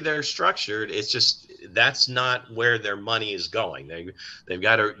 The way they're structured, it's just, that's not where their money is going. They've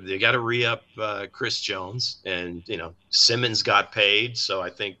got to re-up Chris Jones, and Simmons got paid, so I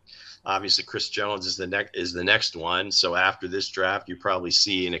think obviously Chris Jones is the next one. So after this draft, you probably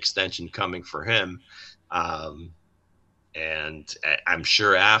see an extension coming for him, and I'm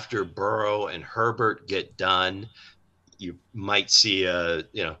sure after Burrow and Herbert get done, you might see a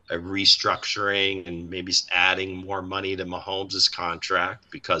restructuring and maybe adding more money to Mahomes' contract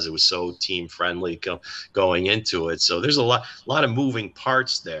because it was so team friendly going into it. So there's a lot of moving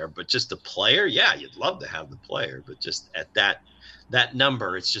parts there. But just the player, yeah, you'd love to have the player, but just at that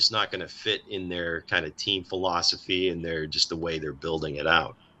number, it's just not going to fit in their kind of team philosophy and their just the way they're building it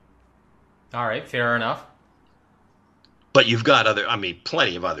out. All right, fair enough. But you've got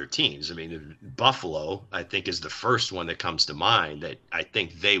plenty of other teams. I mean, Buffalo, I think, is the first one that comes to mind that I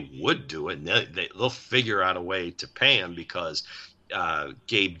think they would do it. And they'll figure out a way to pay him because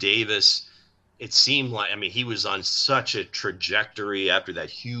Gabe Davis, it seemed like, he was on such a trajectory after that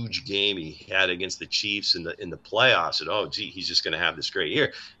huge game he had against the Chiefs in the playoffs. And, oh, gee, he's just going to have this great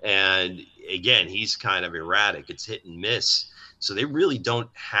year. And, again, he's kind of erratic. It's hit and miss. So they really don't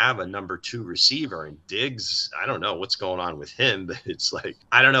have a number 2 receiver. And Diggs, I don't know what's going on with him, but it's like,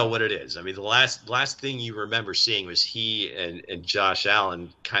 I don't know what it is. I mean, the last thing you remember seeing was he and Josh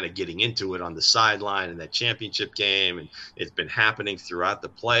Allen kind of getting into it on the sideline in that championship game. And it's been happening throughout the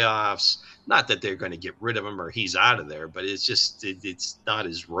playoffs. Not that they're going to get rid of him or he's out of there, but it's just it's not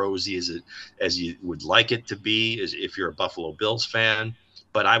as rosy as you would like it to be if you're a Buffalo Bills fan.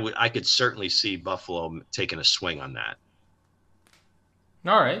 But I could certainly see Buffalo taking a swing on that.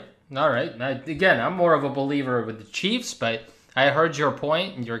 All right. Again, I'm more of a believer with the Chiefs, but I heard your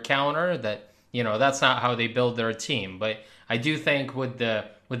point and your counter that, that's not how they build their team. But I do think with the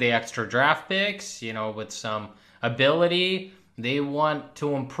extra draft picks, with some ability, they want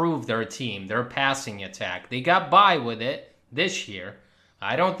to improve their team, their passing attack. They got by with it this year.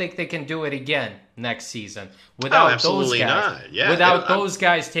 I don't think they can do it again next season without those guys. Yeah, without those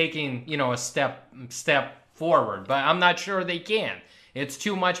guys taking, a step forward. But I'm not sure they can. It's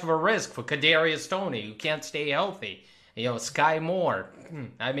too much of a risk for Kadarius Toney, who can't stay healthy. Sky Moore.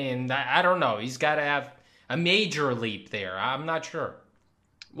 I don't know. He's got to have a major leap there. I'm not sure.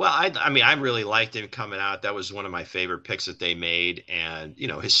 Well, I really liked him coming out. That was one of my favorite picks that they made. And,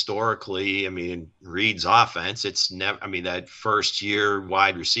 historically, Reed's offense, it's never, that first year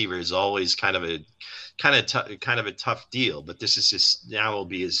wide receiver is always kind of a tough deal. But this will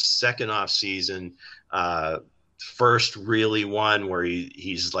be his second off season. First really one where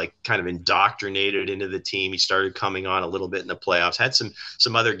he's like kind of indoctrinated into the team. He started coming on a little bit in the playoffs, had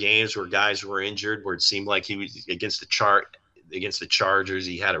some other games where guys were injured, where it seemed like he was against the Chargers.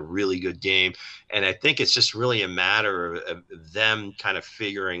 He had a really good game. And I think it's just really a matter of them kind of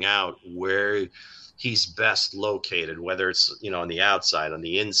figuring out where he's best located, whether it's, on the outside, on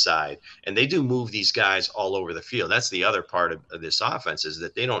the inside. And they do move these guys all over the field. That's the other part of this offense, is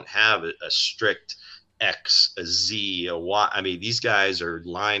that they don't have a strict X, a Z, a Y. These guys are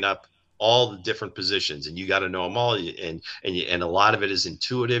lined up all the different positions, and you got to know them all. And a lot of it is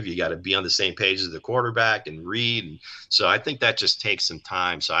intuitive. You got to be on the same page as the quarterback and read. And so I think that just takes some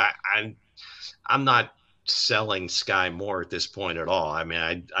time. So I'm not selling Sky Moore at this point at all.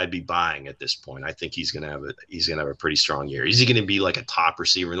 I'd be buying at this point. I think he's gonna have a pretty strong year. Is he going to be like a top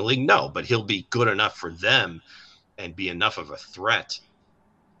receiver in the league? No, but he'll be good enough for them and be enough of a threat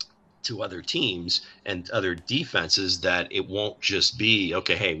to other teams and other defenses that it won't just be,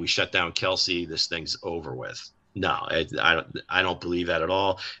 okay, hey, we shut down Kelsey, this thing's over with. No, I don't believe that at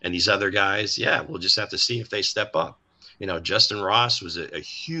all. And these other guys, yeah, we'll just have to see if they step up. Justin Ross was a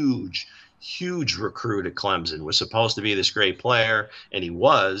huge recruit at Clemson, was supposed to be this great player, and he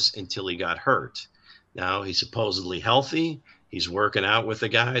was until he got hurt. Now he's supposedly healthy. He's working out with the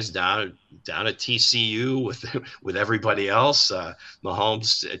guys down at TCU with everybody else.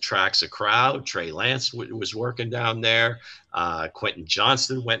 Mahomes attracts a crowd. Trey Lance was working down there. Quentin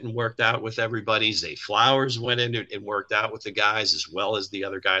Johnston went and worked out with everybody. Zay Flowers went in and worked out with the guys, as well as the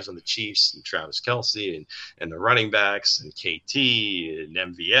other guys on the Chiefs, and Travis Kelce and the running backs, and KT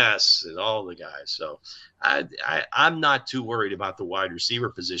and MVS and all the guys. So I'm not too worried about the wide receiver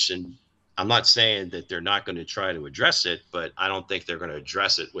position. I'm not saying that they're not going to try to address it, but I don't think they're going to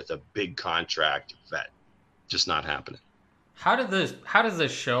address it with a big contract vet. Just not happening. How does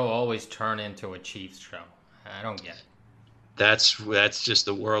this show always turn into a Chiefs show? I don't get it. That's just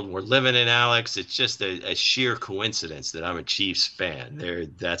the world we're living in, Alex. It's just a sheer coincidence that I'm a Chiefs fan.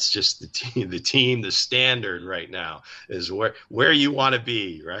 That's just the team, the standard right now is where you want to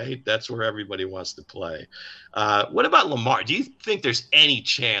be, right? That's where everybody wants to play. What about Lamar? Do you think there's any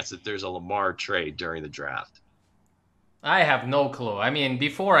chance that there's a Lamar trade during the draft? I have no clue.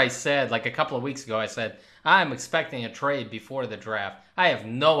 Before I said, like a couple of weeks ago, I said, I'm expecting a trade before the draft. I have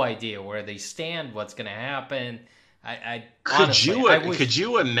no idea where they stand, what's going to happen. Could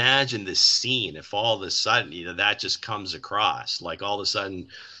you imagine the scene if all of a sudden that just comes across, like all of a sudden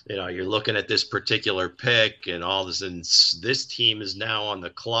you're looking at this particular pick, and all of a sudden this team is now on the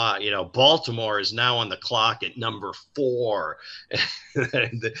clock. Baltimore is now on the clock at number 4.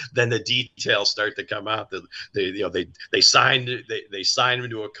 Then the details start to come out. They signed him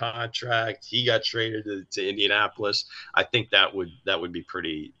to a contract. He got traded to Indianapolis. I think that would be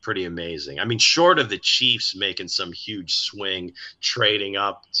pretty amazing. I mean, short of the Chiefs making some huge swing, trading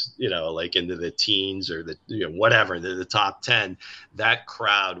up, like into the teens or the whatever, the top 10, that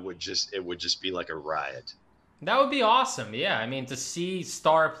crowd would just be like a riot. That would be awesome. Yeah, I mean, to see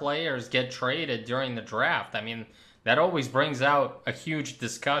star players get traded during the draft, I mean, that always brings out a huge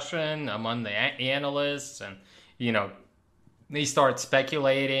discussion among the analysts, and they start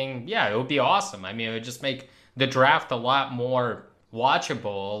speculating. Yeah, it would be awesome. I mean, it would just make the draft a lot more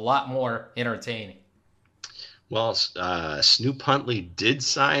watchable, a lot more entertaining. Well, Snoop Huntley did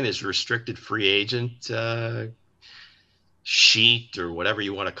sign his restricted free agent sheet, or whatever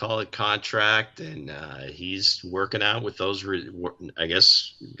you want to call it, contract, and he's working out with those. I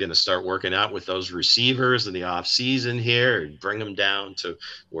guess going to start working out with those receivers in the off season here, and bring them down to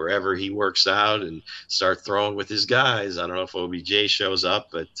wherever he works out, and start throwing with his guys. I don't know if OBJ shows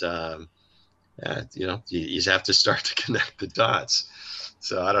up, but you have to start to connect the dots.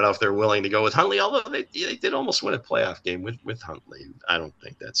 So I don't know if they're willing to go with Huntley, although they did almost win a playoff game with Huntley. I don't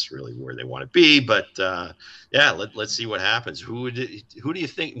think that's really where they want to be, but let's see what happens. Who do you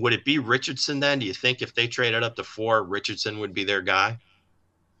think? Would it be Richardson then? Do you think if they traded up to 4, Richardson would be their guy?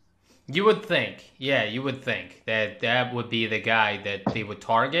 You would think. Yeah, you would think that would be the guy that they would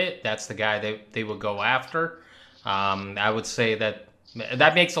target. That's the guy that they would go after. I would say that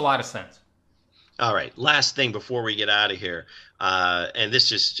makes a lot of sense. All right, last thing before we get out of here, and this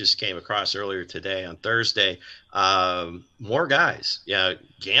just came across earlier today on Thursday. More guys,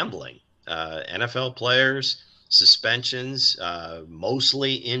 gambling, NFL players, suspensions,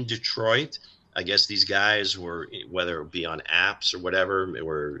 mostly in Detroit. I guess these guys were, whether it be on apps or whatever,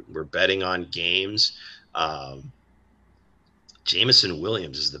 were betting on games. Jameson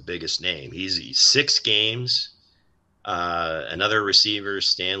Williams is the biggest name. He's 6 games. Another receiver,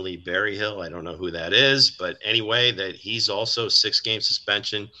 Stanley Berryhill. I don't know who that is, but anyway, that he's also 6-game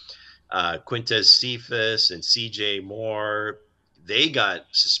suspension. Quintez Cephas and CJ Moore, they got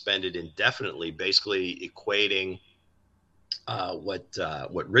suspended indefinitely, basically equating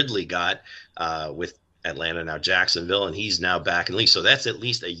what Ridley got with Atlanta, now Jacksonville, and he's now back in the league. So that's at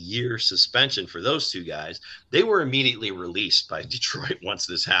least a year suspension for those 2 guys. They were immediately released by Detroit once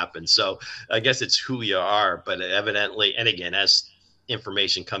this happened. So I guess it's who you are, but evidently, and again, as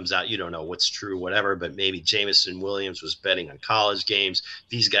information comes out, you don't know what's true, whatever, but maybe Jameson Williams was betting on college games.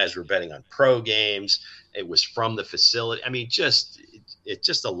 These guys were betting on pro games. It was from the facility. I mean, it's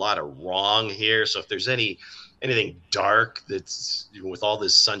just a lot of wrong here. So if there's anything dark that's with all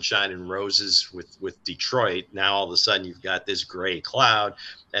this sunshine and roses with Detroit, now all of a sudden you've got this gray cloud.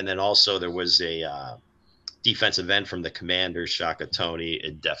 And then also there was a defensive end from the Commanders, Shaka Toney,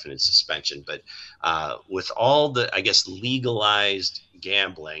 indefinite suspension. But with all the, I guess, legalized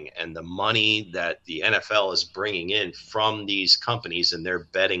gambling and the money that the NFL is bringing in from these companies and their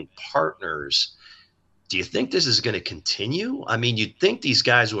betting partners, do you think this is going to continue? I mean, you'd think these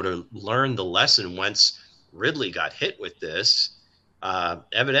guys would have learned the lesson once Ridley got hit with this.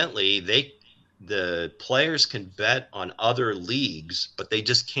 Evidently, the players can bet on other leagues, but they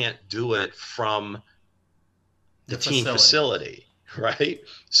just can't do it from the team facility, right?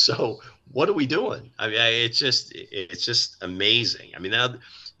 So what are we doing? I mean, it's just amazing. I mean, now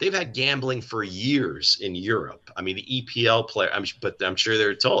they've had gambling for years in Europe. I mean, the EPL player, but I'm sure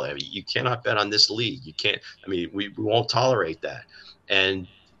they're told, I mean, you cannot bet on this league. You can't. I mean, we won't tolerate that. And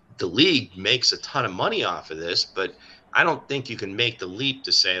the league makes a ton of money off of this, but I don't think you can make the leap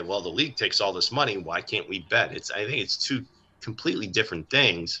to say, well, the league takes all this money, why can't we bet? I think it's 2 completely different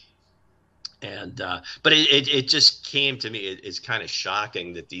things. And but it just came to me, it's kind of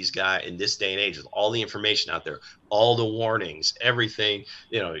shocking that these guys in this day and age, with all the information out there, all the warnings, everything,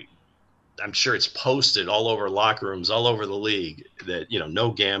 I'm sure it's posted all over locker rooms, all over the league, that no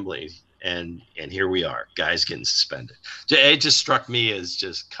gambling. And here we are, guys getting suspended. It just struck me as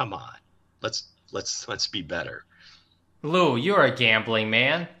just, come on, let's be better. Lou, you're a gambling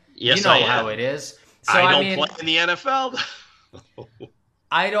man. Yes, you know how it is. So, I don't play in the NFL.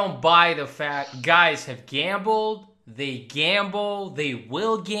 I don't buy the fact guys have gambled. They gamble. They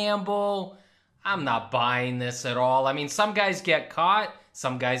will gamble. I'm not buying this at all. I mean, some guys get caught.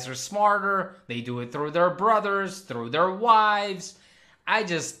 Some guys are smarter. They do it through their brothers, through their wives. I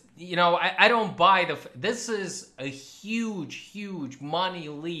don't buy this is a huge money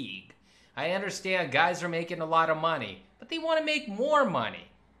league. I understand guys are making a lot of money, but they want to make more money.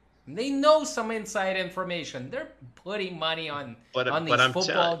 They know some inside information. They're putting money on these I'm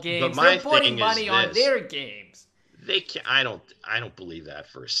football games. But my They're putting thing money is on this. their games. They can I don't believe that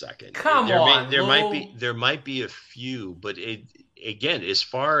for a second. Come on, Lou. There might be a few, but again, as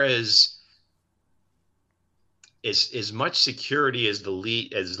far as much security as the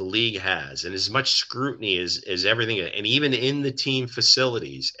league has, and as much scrutiny as everything, and even in the team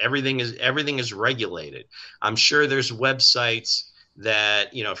facilities, everything is regulated. I'm sure there's websites that,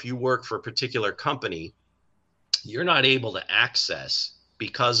 if you work for a particular company, you're not able to access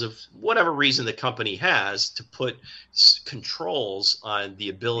because of whatever reason the company has to put controls on the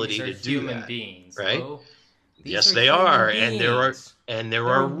ability to do that. Human beings, right? Lou. Yes, they are, and there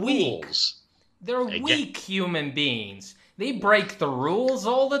are weak. rules. They're weak human beings. They break the rules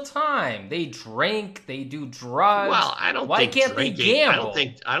all the time. They drink. They do drugs. Well, Why can't they gamble?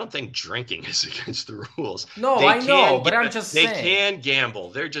 I don't think drinking is against the rules. No, I know, but I'm just saying they can gamble.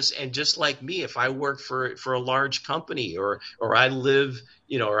 They're just like me. If I work for a large company, or I live,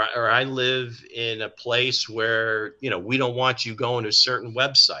 or I live in a place where we don't want you going to certain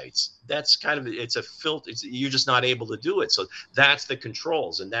websites. That's kind of, it's a filter. You're just not able to do it. So that's the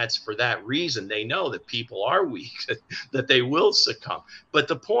controls, and that's for that reason they know that people are weak, that they will succumb. But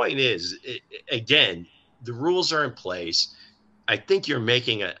the point is, again, the rules are in place. I think you're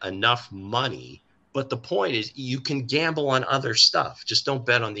making enough money, but the point is you can gamble on other stuff. Just don't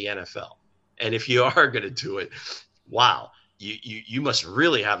bet on the NFL. And if you are going to do it, wow. You must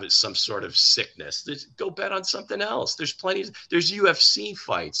really have some sort of sickness. Go bet on something else. There's plenty. There's UFC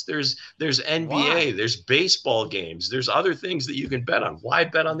fights. There's NBA. Why? There's baseball games. There's other things that you can bet on. Why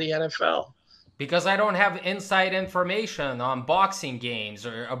bet on the NFL? Because I don't have inside information on boxing games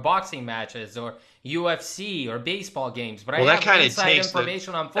or boxing matches or UFC or baseball games. But I have inside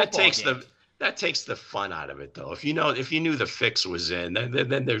information on football games. That takes the fun out of it, though. If you knew the fix was in,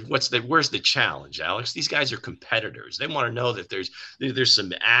 then where's the challenge, Alex? These guys are competitors. They want to know that there's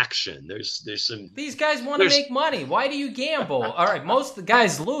some action. There's some. These guys want to make money. Why do you gamble? All right, most of the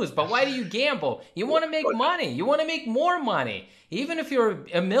guys lose, but why do you gamble? You want to make money. You want to make more money. Even if you're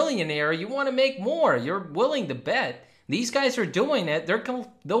a millionaire, you want to make more. You're willing to bet. These guys are doing it.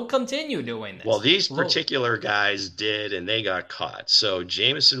 They'll continue doing this. Well, these particular guys did, and they got caught. So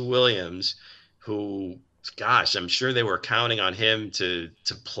Jameson Williams, who, gosh, I'm sure they were counting on him to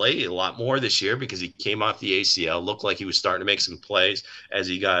play a lot more this year because he came off the ACL, looked like he was starting to make some plays as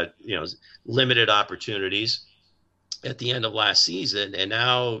he got, limited opportunities at the end of last season. And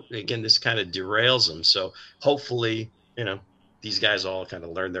now, again, this kind of derails him. So hopefully, these guys all kind of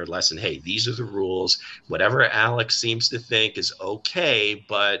learned their lesson. Hey, these are the rules. Whatever Alex seems to think is okay,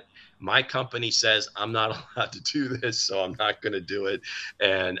 but my company says I'm not allowed to do this, so I'm not going to do it.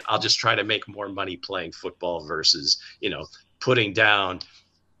 And I'll just try to make more money playing football versus, putting down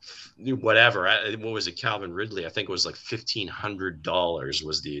whatever. What was it, Calvin Ridley? I think it was like $1,500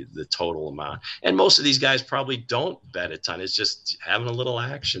 was the total amount. And most of these guys probably don't bet a ton. It's just having a little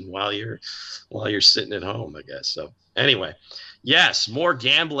action while you're sitting at home, I guess. So anyway. Yes, more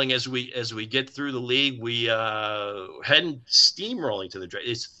gambling as we get through the league. We heading steamrolling to the draft.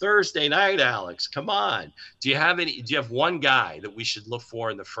 It's Thursday night, Alex. Come on. Do you have one guy that we should look for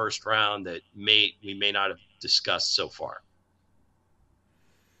in the first round that we may not have discussed so far?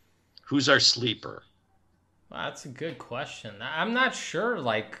 Who's our sleeper? Well, that's a good question. I'm not sure,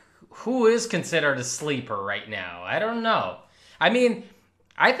 who is considered a sleeper right now. I don't know. I mean,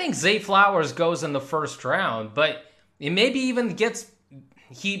 I think Zay Flowers goes in the first round, but it maybe even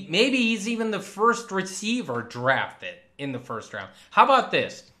he's even the first receiver drafted in the first round. How about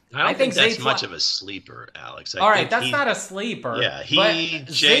this? I don't think that's much of a sleeper, Alex. All right, that's not a sleeper. Yeah,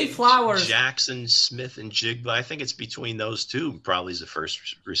 Zay Flowers, Jackson, Smith, and Jigba. I think it's between those two. Probably is the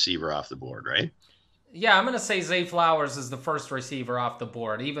first receiver off the board, right? Yeah, I'm going to say Zay Flowers is the first receiver off the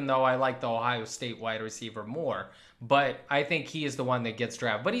board, even though I like the Ohio State wide receiver more. But I think he is the one that gets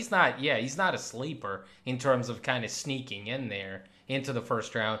drafted. But he's not a sleeper in terms of kind of sneaking in there into the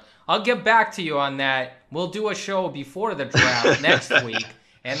first round. I'll get back to you on that. We'll do a show before the draft next week,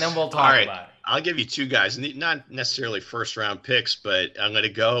 and then we'll talk about it. I'll give you two guys, not necessarily first round picks, but I'm going to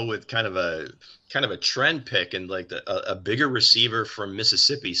go with kind of a trend pick, and a bigger receiver from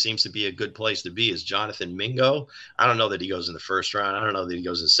Mississippi seems to be a good place to be is Jonathan Mingo. I don't know that he goes in the first round. I don't know that he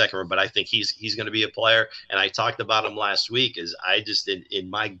goes in the second round, but I think he's going to be a player. And I talked about him last week. In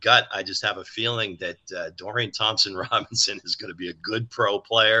my gut, I just have a feeling that Dorian Thompson-Robinson is going to be a good pro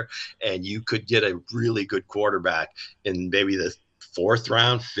player, and you could get a really good quarterback in maybe the fourth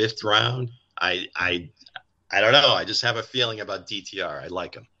round, fifth round. I don't know. I just have a feeling about DTR. I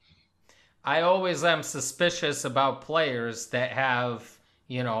like him. I always am suspicious about players that have,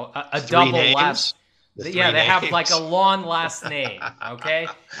 a Three double names? last. The Yeah, three they have names? like a long last name. Okay,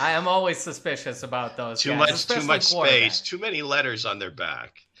 I am always suspicious about those Too guys, much especially space, quarterbacks. too many letters on their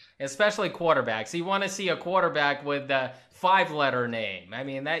back. Especially quarterbacks. You want to see a quarterback with a 5-letter name. I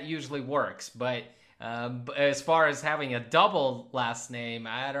mean, that usually works. But as far as having a double last name,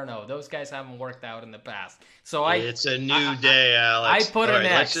 I don't know. Those guys haven't worked out in the past. So It's a new day, Alex. I put All an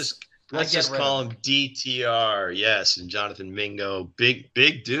right, X. let's just call him DTR. Yes, and Jonathan Mingo, big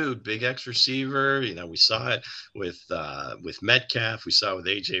dude, big X receiver. We saw it with Metcalf. We saw it with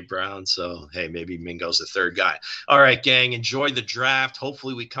AJ Brown. So hey, maybe Mingo's the third guy. All right, gang, enjoy the draft.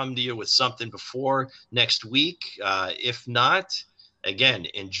 Hopefully, we come to you with something before next week. If not, again,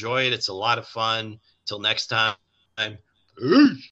 enjoy it. It's a lot of fun. Till next time. Peace.